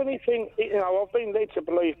 Is there anything, I've been led to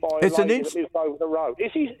believe by a lady that lives over the road.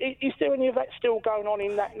 Is there any of that still going on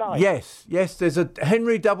in that name? Yes, there's a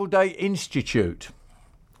Henry Doubleday Institute,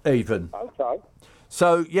 even. Okay.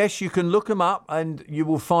 So, yes, you can look them up and you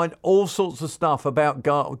will find all sorts of stuff about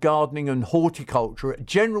gardening and horticulture,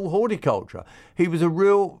 general horticulture. He was a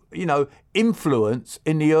real, influence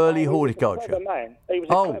in the early horticulture. He was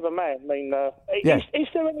a clever man. I mean, is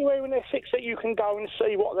there anywhere in Essex that you can go and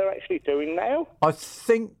see what they're actually doing now? I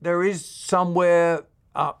think there is somewhere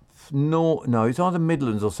up north. No, it's either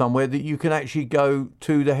Midlands or somewhere that you can actually go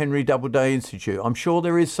to the Henry Doubleday Institute. I'm sure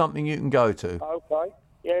there is something you can go to. Okay.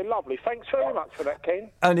 Yeah, lovely. Thanks very much for that,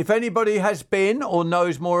 Ken. And if anybody has been or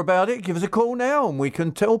knows more about it, give us a call now and we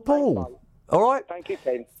can tell Paul. All right? Thank you,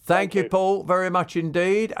 Ken. Thank you, Paul, very much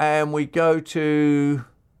indeed. And we go to...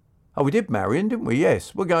 Oh, we did Marion, didn't we?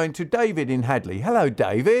 Yes. We're going to David in Hadley. Hello,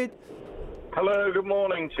 David. Hello, good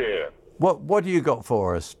morning to you. What do you got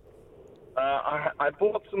for us? I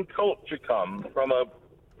bought some culture cum from a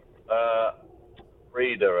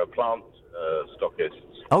breeder, a plant stockist.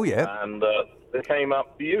 Oh, yeah. And... they came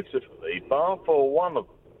up beautifully, bar for one of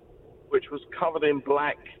them. which was covered in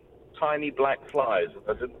tiny black flies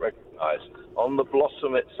that I didn't recognise on the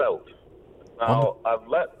blossom itself. Now, I've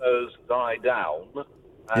let those die down,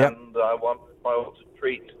 and I want to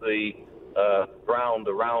treat the ground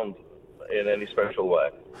around them in any special way.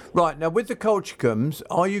 Right, now with the colchicums,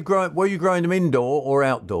 were you growing them indoor or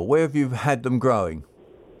outdoor? Where have you had them growing?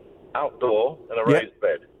 Outdoor in a raised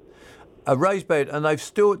bed. A raised bed, and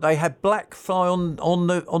they had black fly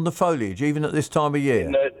on the foliage even at this time of year.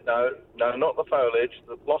 No, not the foliage.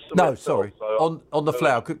 The blossom. No, itself, sorry, so on the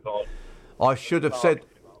flower. I shouldn't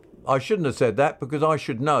have said that because I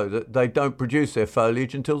should know that they don't produce their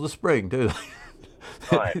foliage until the spring, do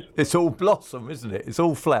they? Right. It's all blossom, isn't it? It's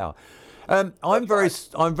all flower. I'm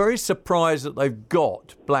very surprised that they've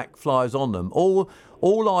got black flies on them.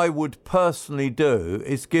 All I would personally do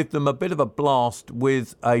is give them a bit of a blast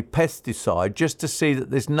with a pesticide just to see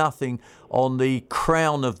that there's nothing on the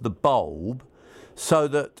crown of the bulb, so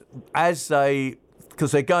that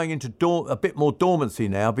because they're going into a bit more dormancy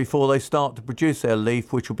now before they start to produce their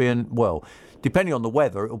leaf, which will be depending on the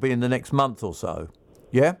weather, it will be in the next month or so.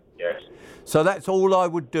 Yeah? Yes. So that's all I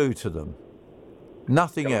would do to them.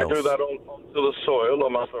 Nothing else. Can I do that onto the soil or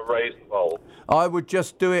must I raise the bulb? I would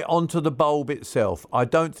just do it onto the bulb itself. I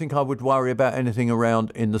don't think I would worry about anything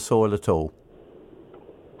around in the soil at all.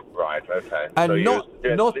 Right, okay. And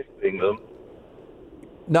so not lifting them?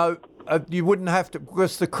 No, you wouldn't have to,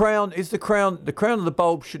 because the crown of the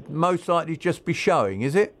bulb should most likely just be showing,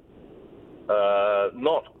 is it?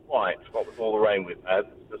 Not quite. Not with all the rain we've had.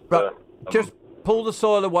 Just pull the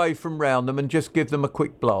soil away from round them and just give them a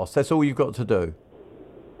quick blast. That's all you've got to do.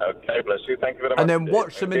 Okay, bless you. Thank you very much. And then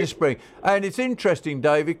watch them in the spring. And it's interesting,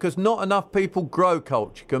 David, because not enough people grow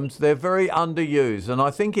colchicums. They're very underused. And I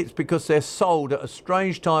think it's because they're sold at a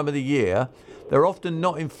strange time of the year. They're often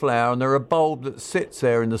not in flower, and they're a bulb that sits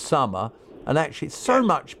there in the summer. And actually, so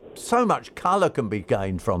much colour can be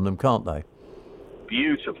gained from them, can't they?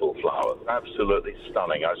 Beautiful flowers. Absolutely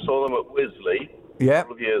stunning. I saw them at Wisley a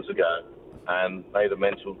couple of years ago and made a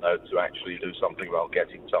mental note to actually do something about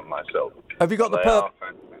getting some myself. Have you got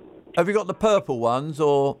Have you got the purple ones,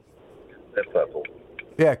 or? They're purple.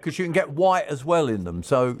 Yeah, because you can get white as well in them.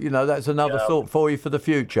 So, that's another thought for you for the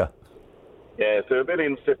future. Yeah, they're a bit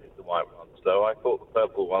insipid, the white ones, though. I thought the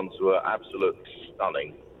purple ones were absolutely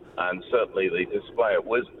stunning. And certainly the display at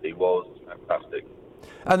Wisley was fantastic.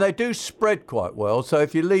 And they do spread quite well. So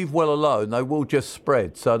if you leave well alone, they will just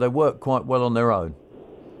spread. So they work quite well on their own.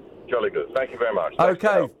 Jolly good. Thank you very much.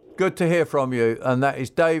 Okay. Good to hear from you. And that is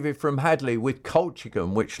David from Hadley with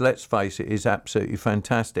colchicum, which, let's face it, is absolutely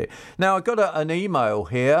fantastic. Now, I got an email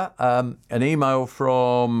here, an email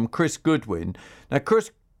from Chris Goodwin. Now,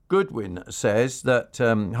 Chris Goodwin says that,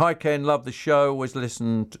 hi, Ken, love the show, always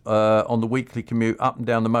listened on the weekly commute up and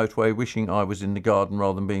down the motorway, wishing I was in the garden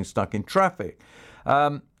rather than being stuck in traffic.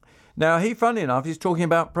 Now, funny enough, he's talking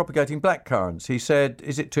about propagating blackcurrants. He said,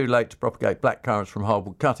 is it too late to propagate blackcurrants from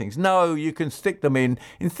hardwood cuttings? No, you can stick them in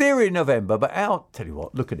theory, November, but tell you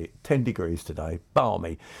what, look at it, 10 degrees today,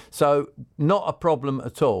 balmy. So, not a problem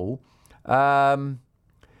at all. I'm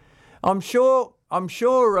sure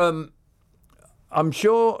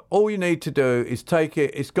all you need to do is take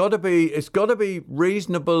it. It's got to be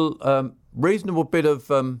reasonable bit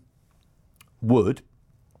of wood.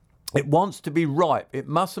 It wants to be ripe. It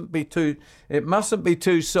mustn't be too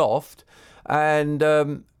soft, and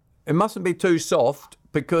it mustn't be too soft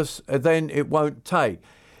because then it won't take.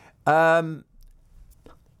 So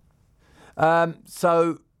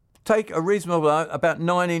take a reasonable amount, about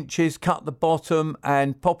 9 inches, cut the bottom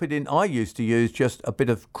and pop it in. I used to use just a bit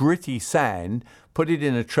of gritty sand, put it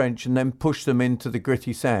in a trench and then push them into the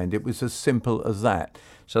gritty sand. It was as simple as that.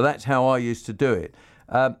 So that's how I used to do it.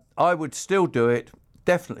 I would still do it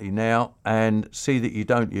definitely now, and see that you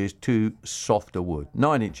don't use too soft a wood.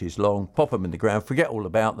 9 inches long, pop them in the ground, forget all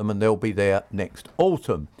about them, and they'll be there next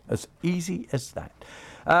autumn. As easy as that.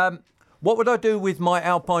 What would I do with my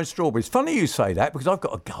alpine strawberries? Funny you say that, because I've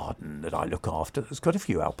got a garden that I look after that's got a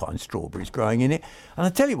few alpine strawberries growing in it. And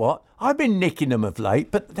I tell you what, I've been nicking them of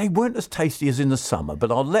late, but they weren't as tasty as in the summer.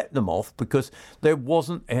 But I'll let them off because there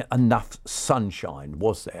wasn't enough sunshine,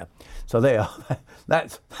 was there? So there,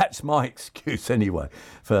 that's my excuse anyway.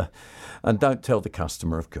 And don't tell the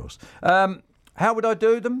customer, of course. How would I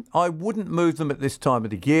do them? I wouldn't move them at this time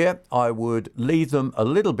of the year. I would leave them a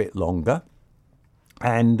little bit longer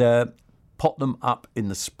and pot them up in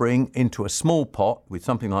the spring into a small pot with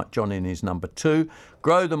something like John Innes number 2,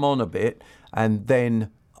 grow them on a bit, and then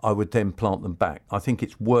I would then plant them back. I think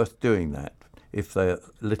it's worth doing that if they're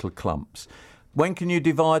little clumps. When can you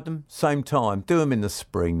divide them? Same time. Do them in the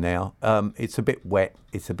spring now. It's a bit wet.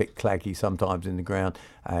 It's a bit claggy sometimes in the ground,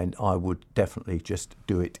 and I would definitely just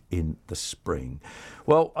do it in the spring.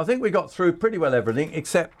 Well, I think we got through pretty well everything,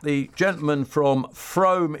 except the gentleman from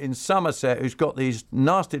Frome in Somerset who's got these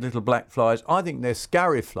nasty little black flies. I think they're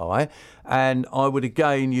scarifly, and I would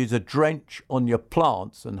again use a drench on your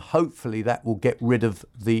plants, and hopefully that will get rid of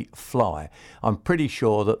the fly. I'm pretty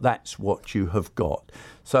sure that that's what you have got.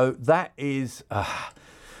 So that is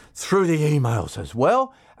through the emails as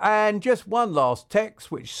well. And just one last text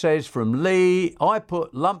which says from Lee, I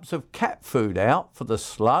put lumps of cat food out for the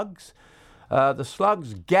slugs. The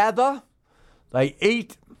slugs gather, they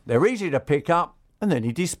eat, they're easy to pick up, and then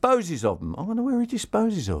he disposes of them. I wonder where he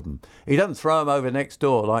disposes of them. He doesn't throw them over next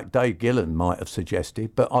door like Dave Gillen might have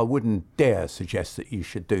suggested, but I wouldn't dare suggest that you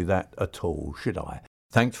should do that at all, should I?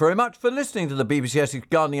 Thanks very much for listening to the BBC Essex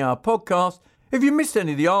Gardening Hour podcast. If you missed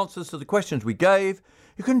any of the answers to the questions we gave,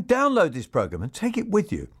 you can download this programme and take it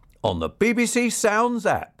with you on the BBC Sounds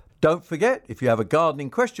app. Don't forget, if you have a gardening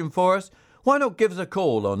question for us, why not give us a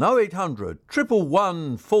call on 0800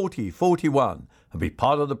 111 40 41 and be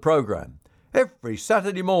part of the programme every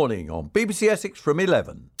Saturday morning on BBC Essex from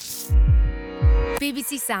 11.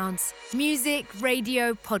 BBC Sounds, music,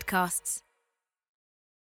 radio, podcasts.